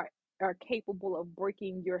 you are capable of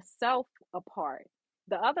breaking yourself apart.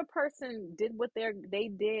 The other person did what they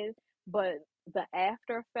did, but the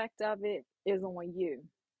after effect of it is on you.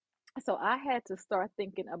 So I had to start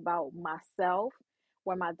thinking about myself.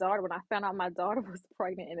 When I found out my daughter was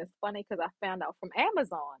pregnant, and it's funny because I found out from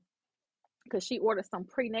Amazon, because she ordered some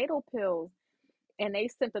prenatal pills, and they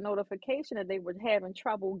sent the notification that they were having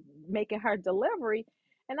trouble making her delivery.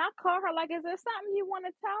 And I called her like, is there something you want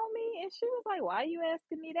to tell me? And she was like, why are you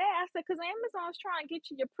asking me that? I said, because Amazon's trying to get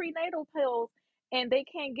you your prenatal pills and they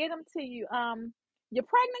can't get them to you. You're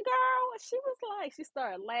pregnant, girl? And she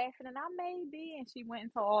started laughing, and I may be, and she went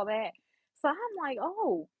into all that. So I'm like,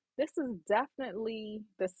 oh, this is definitely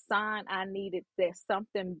the sign I needed, that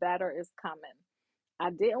something better is coming.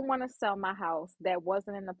 I didn't want to sell my house. That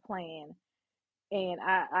wasn't in the plan. And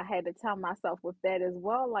I had to tell myself with that as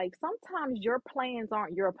well, like, sometimes your plans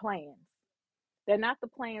aren't your plans. They're not the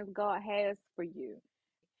plans God has for you.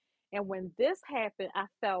 And when this happened, I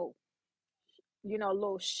felt, a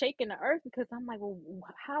little shake in the earth, because I'm like, well,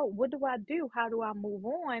 what do I do? How do I move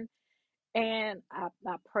on? And I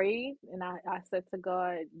prayed and I said to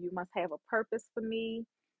God, you must have a purpose for me.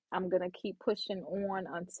 I'm going to keep pushing on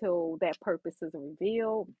until that purpose is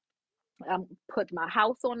revealed. I put my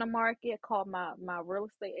house on the market, called my real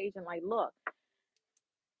estate agent, like, look,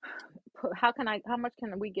 how much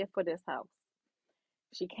can we get for this house?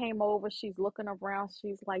 She came over, she's looking around,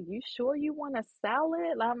 she's like, you sure you want to sell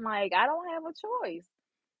it? I'm like, I don't have a choice.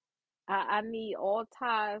 I need all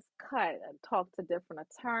ties cut. Talk to different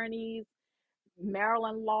attorneys.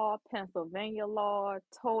 Maryland law, Pennsylvania law,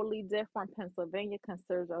 totally different. Pennsylvania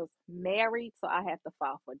considers us married, so I have to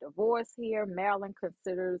file for divorce here. Maryland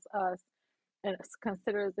considers us and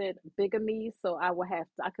considers it bigamy, so I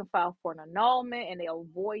can file for an annulment and they'll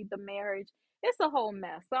void the marriage. It's a whole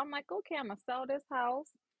mess. So I'm like, okay, I'm gonna sell this house,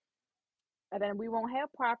 and then we won't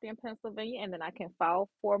have property in Pennsylvania, and then I can file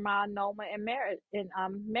for my annulment in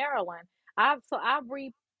Maryland. I've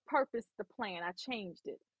repurposed the plan. I changed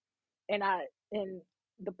it, and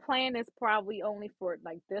the plan is probably only for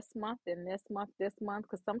like this month and this month,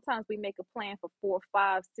 because sometimes we make a plan for 4,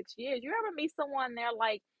 5, 6 years. You ever meet someone, they're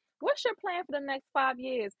like, what's your plan for the next 5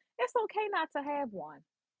 years? It's okay not to have one.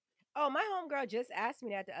 Oh, my homegirl just asked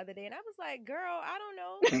me that the other day, and I was like, girl, I don't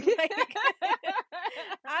know. Like,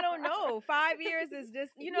 I don't know. 5 years is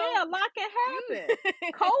just, Yeah, a lot can happen.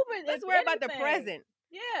 COVID, let's worry about the present.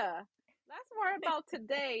 Yeah. Let's worry about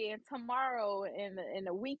today and tomorrow and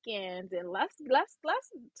the weekend, and let's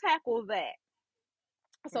tackle that.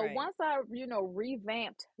 So Right. once I,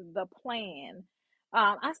 revamped the plan,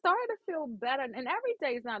 I started to feel better. And every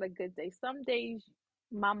day is not a good day. Some days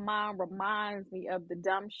my mind reminds me of the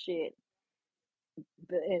dumb shit,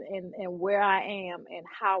 and where I am and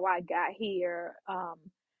how I got here.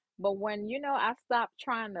 But when I stopped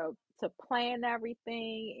trying to plan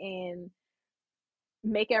everything and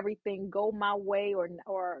make everything go my way,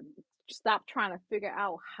 or stop trying to figure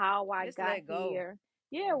out how I Just got let go. here.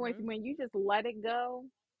 Yeah, when you just let it go,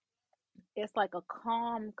 it's like a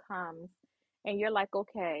calm comes, and you're like,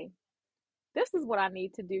 okay, this is what I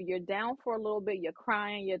need to do. You're down for a little bit, you're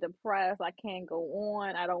crying, you're depressed, I can't go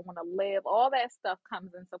on, I don't want to live. All that stuff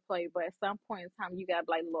comes into play, but at some point in time, you gotta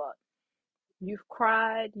be like, look, you've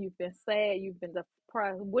cried, you've been sad, you've been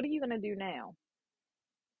depressed. What are you gonna do now?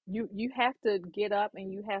 You have to get up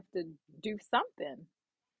and you have to do something.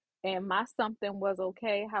 And my something was,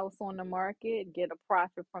 okay, house on the market, get a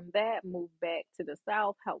profit from that, move back to the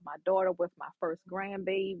South, help my daughter with my first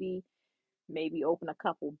grandbaby, maybe open a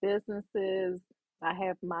couple businesses. I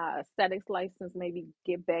have my aesthetics license, maybe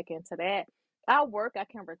get back into that. I'll work, I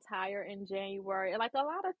can retire in January. Like, a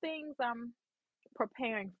lot of things I'm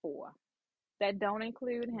preparing for that don't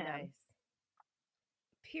include him. Nice.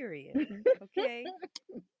 Period. Okay.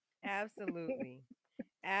 Absolutely.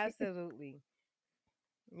 Absolutely.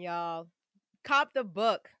 Y'all, cop the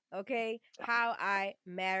book, okay? How I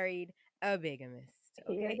Married a Bigamist.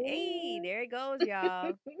 Okay. Hey, there it goes,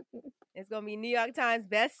 y'all. It's gonna be New York Times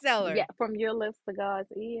bestseller. Yeah, from your lips to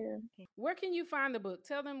God's ear. Where can you find the book?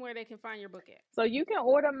 Tell them where they can find your book at. So you can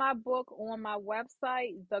order my book on my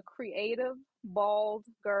website,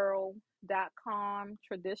 thecreativebaldgirl.com.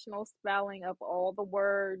 Traditional spelling of all the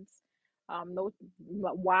words. No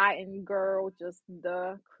Y in girl, just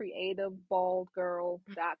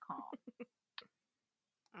thecreativebaldgirl.com.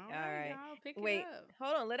 All right. Y'all, pick Wait, it up.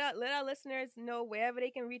 hold on. Let our listeners know wherever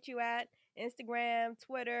they can reach you at. Instagram,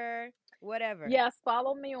 Twitter, whatever. Yes,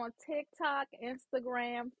 follow me on TikTok,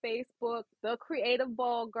 Instagram, Facebook. The Creative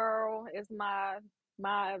Bald Girl is my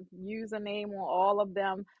username on all of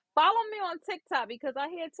them. Follow me on TikTok, because I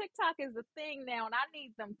hear TikTok is the thing now, and I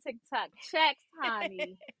need them TikTok checks,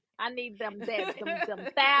 honey. I need them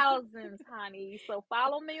thousands, honey. So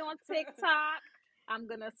follow me on TikTok. I'm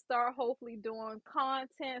gonna start hopefully doing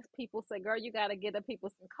content. People say, girl, you gotta get the people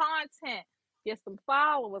some content, get some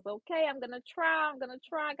followers. Okay, I'm gonna try. I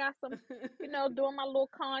got some, doing my little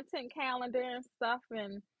content calendar and stuff,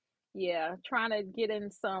 and yeah, trying to get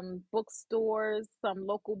in some bookstores, some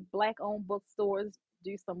local Black-owned bookstores,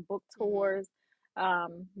 do some book tours.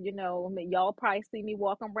 Y'all probably see me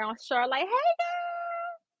walking around Charlotte like,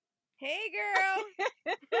 hey girl.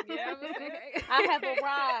 Yeah, I have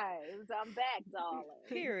arrived. I'm back, darling.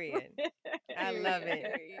 Period. I love it.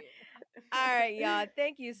 All right, y'all.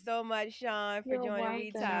 Thank you so much, Shon, for joining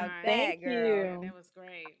me. Thank you. That was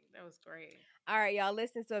great. All right, y'all,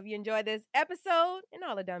 listen. So if you enjoyed this episode and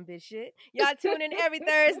all the dumb bitch shit, y'all tune in every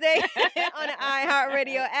Thursday on the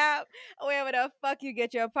iHeartRadio app, wherever the fuck you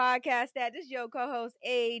get your podcast at. This is your co-host,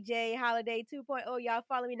 AJ Holiday 2.0. Y'all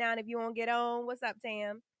follow me now if you want to get on. What's up,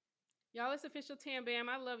 Tam? Y'all, it's official Tam Bam.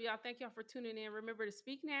 I love y'all. Thank y'all for tuning in. Remember to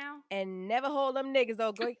speak now. And never hold them niggas,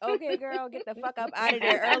 though. Okay, girl, get the fuck up out of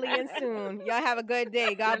there early and soon. Y'all have a good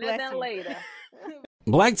day. God bless you. Later.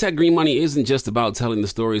 Black Tech Green Money isn't just about telling the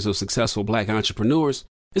stories of successful black entrepreneurs.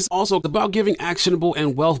 It's also about giving actionable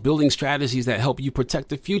and wealth-building strategies that help you protect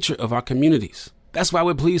the future of our communities. That's why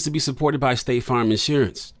we're pleased to be supported by State Farm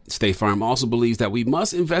Insurance. State Farm also believes that we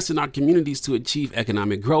must invest in our communities to achieve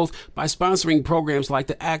economic growth by sponsoring programs like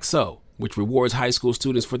the ACT-SO, which rewards high school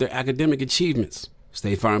students for their academic achievements.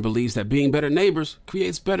 State Farm believes that being better neighbors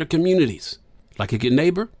creates better communities. Like a good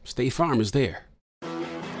neighbor, State Farm is there.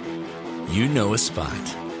 You know a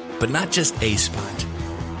spot, but not just a spot,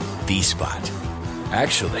 the spot.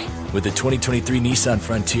 Actually, with the 2023 Nissan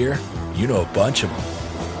Frontier, you know a bunch of them.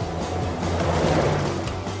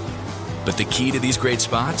 But the key to these great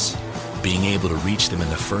spots? Being able to reach them in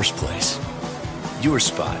the first place. Your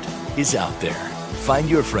spot is out there. Find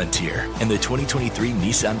your Frontier in the 2023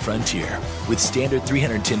 Nissan Frontier with standard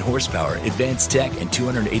 310 horsepower, advanced tech, and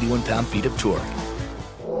 281 pound-feet of torque.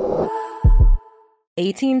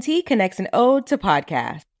 AT&T connects an ode to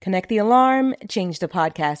podcast. Connect the alarm, change the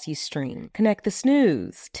podcast you stream. Connect the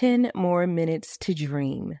snooze, 10 more minutes to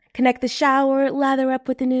dream. Connect the shower, lather up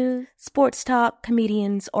with the news, sports talk,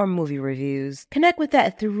 comedians, or movie reviews. Connect with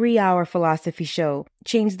that 3-hour philosophy show.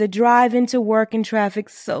 Change the drive into work and traffic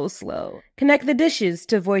so slow. Connect the dishes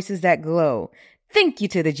to voices that glow. Thank you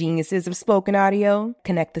to the geniuses of spoken audio.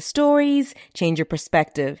 Connect the stories, change your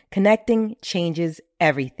perspective. Connecting changes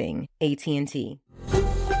everything. AT&T.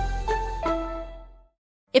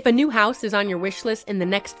 If a new house is on your wish list in the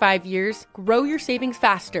next 5 years, grow your savings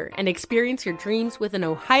faster and experience your dreams with an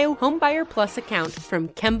Ohio Homebuyer Plus account from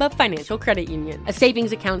Kemba Financial Credit Union. A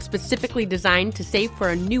savings account specifically designed to save for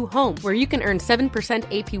a new home where you can earn 7%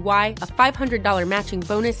 APY, a $500 matching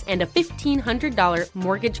bonus, and a $1,500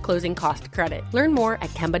 mortgage closing cost credit. Learn more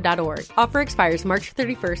at Kemba.org. Offer expires March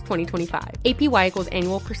 31st, 2025. APY equals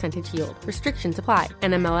annual percentage yield. Restrictions apply.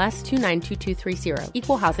 NMLS 292230.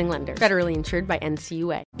 Equal housing lender. Federally insured by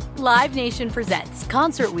NCUA. Live Nation presents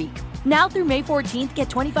Concert Week. Now through May 14th, get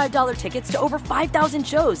 $25 tickets to over 5,000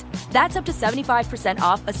 shows. That's up to 75%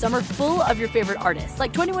 off a summer full of your favorite artists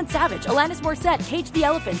like 21 Savage, Alanis Morissette, Cage the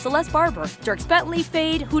Elephant, Celeste Barber, Dierks Bentley,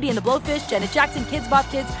 Fade, Hootie and the Blowfish, Janet Jackson, Kidz Bop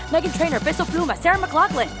Kids, Meghan Trainor, Peso Pluma, Sarah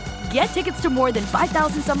McLachlan. Get tickets to more than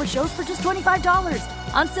 5,000 summer shows for just $25.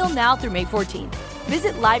 Until now through May 14th.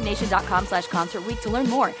 Visit LiveNation.com/Concert Week to learn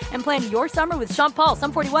more and plan your summer with Sean Paul,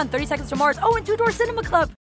 Sum 41, 30 Seconds to Mars, and Two Door Cinema Club.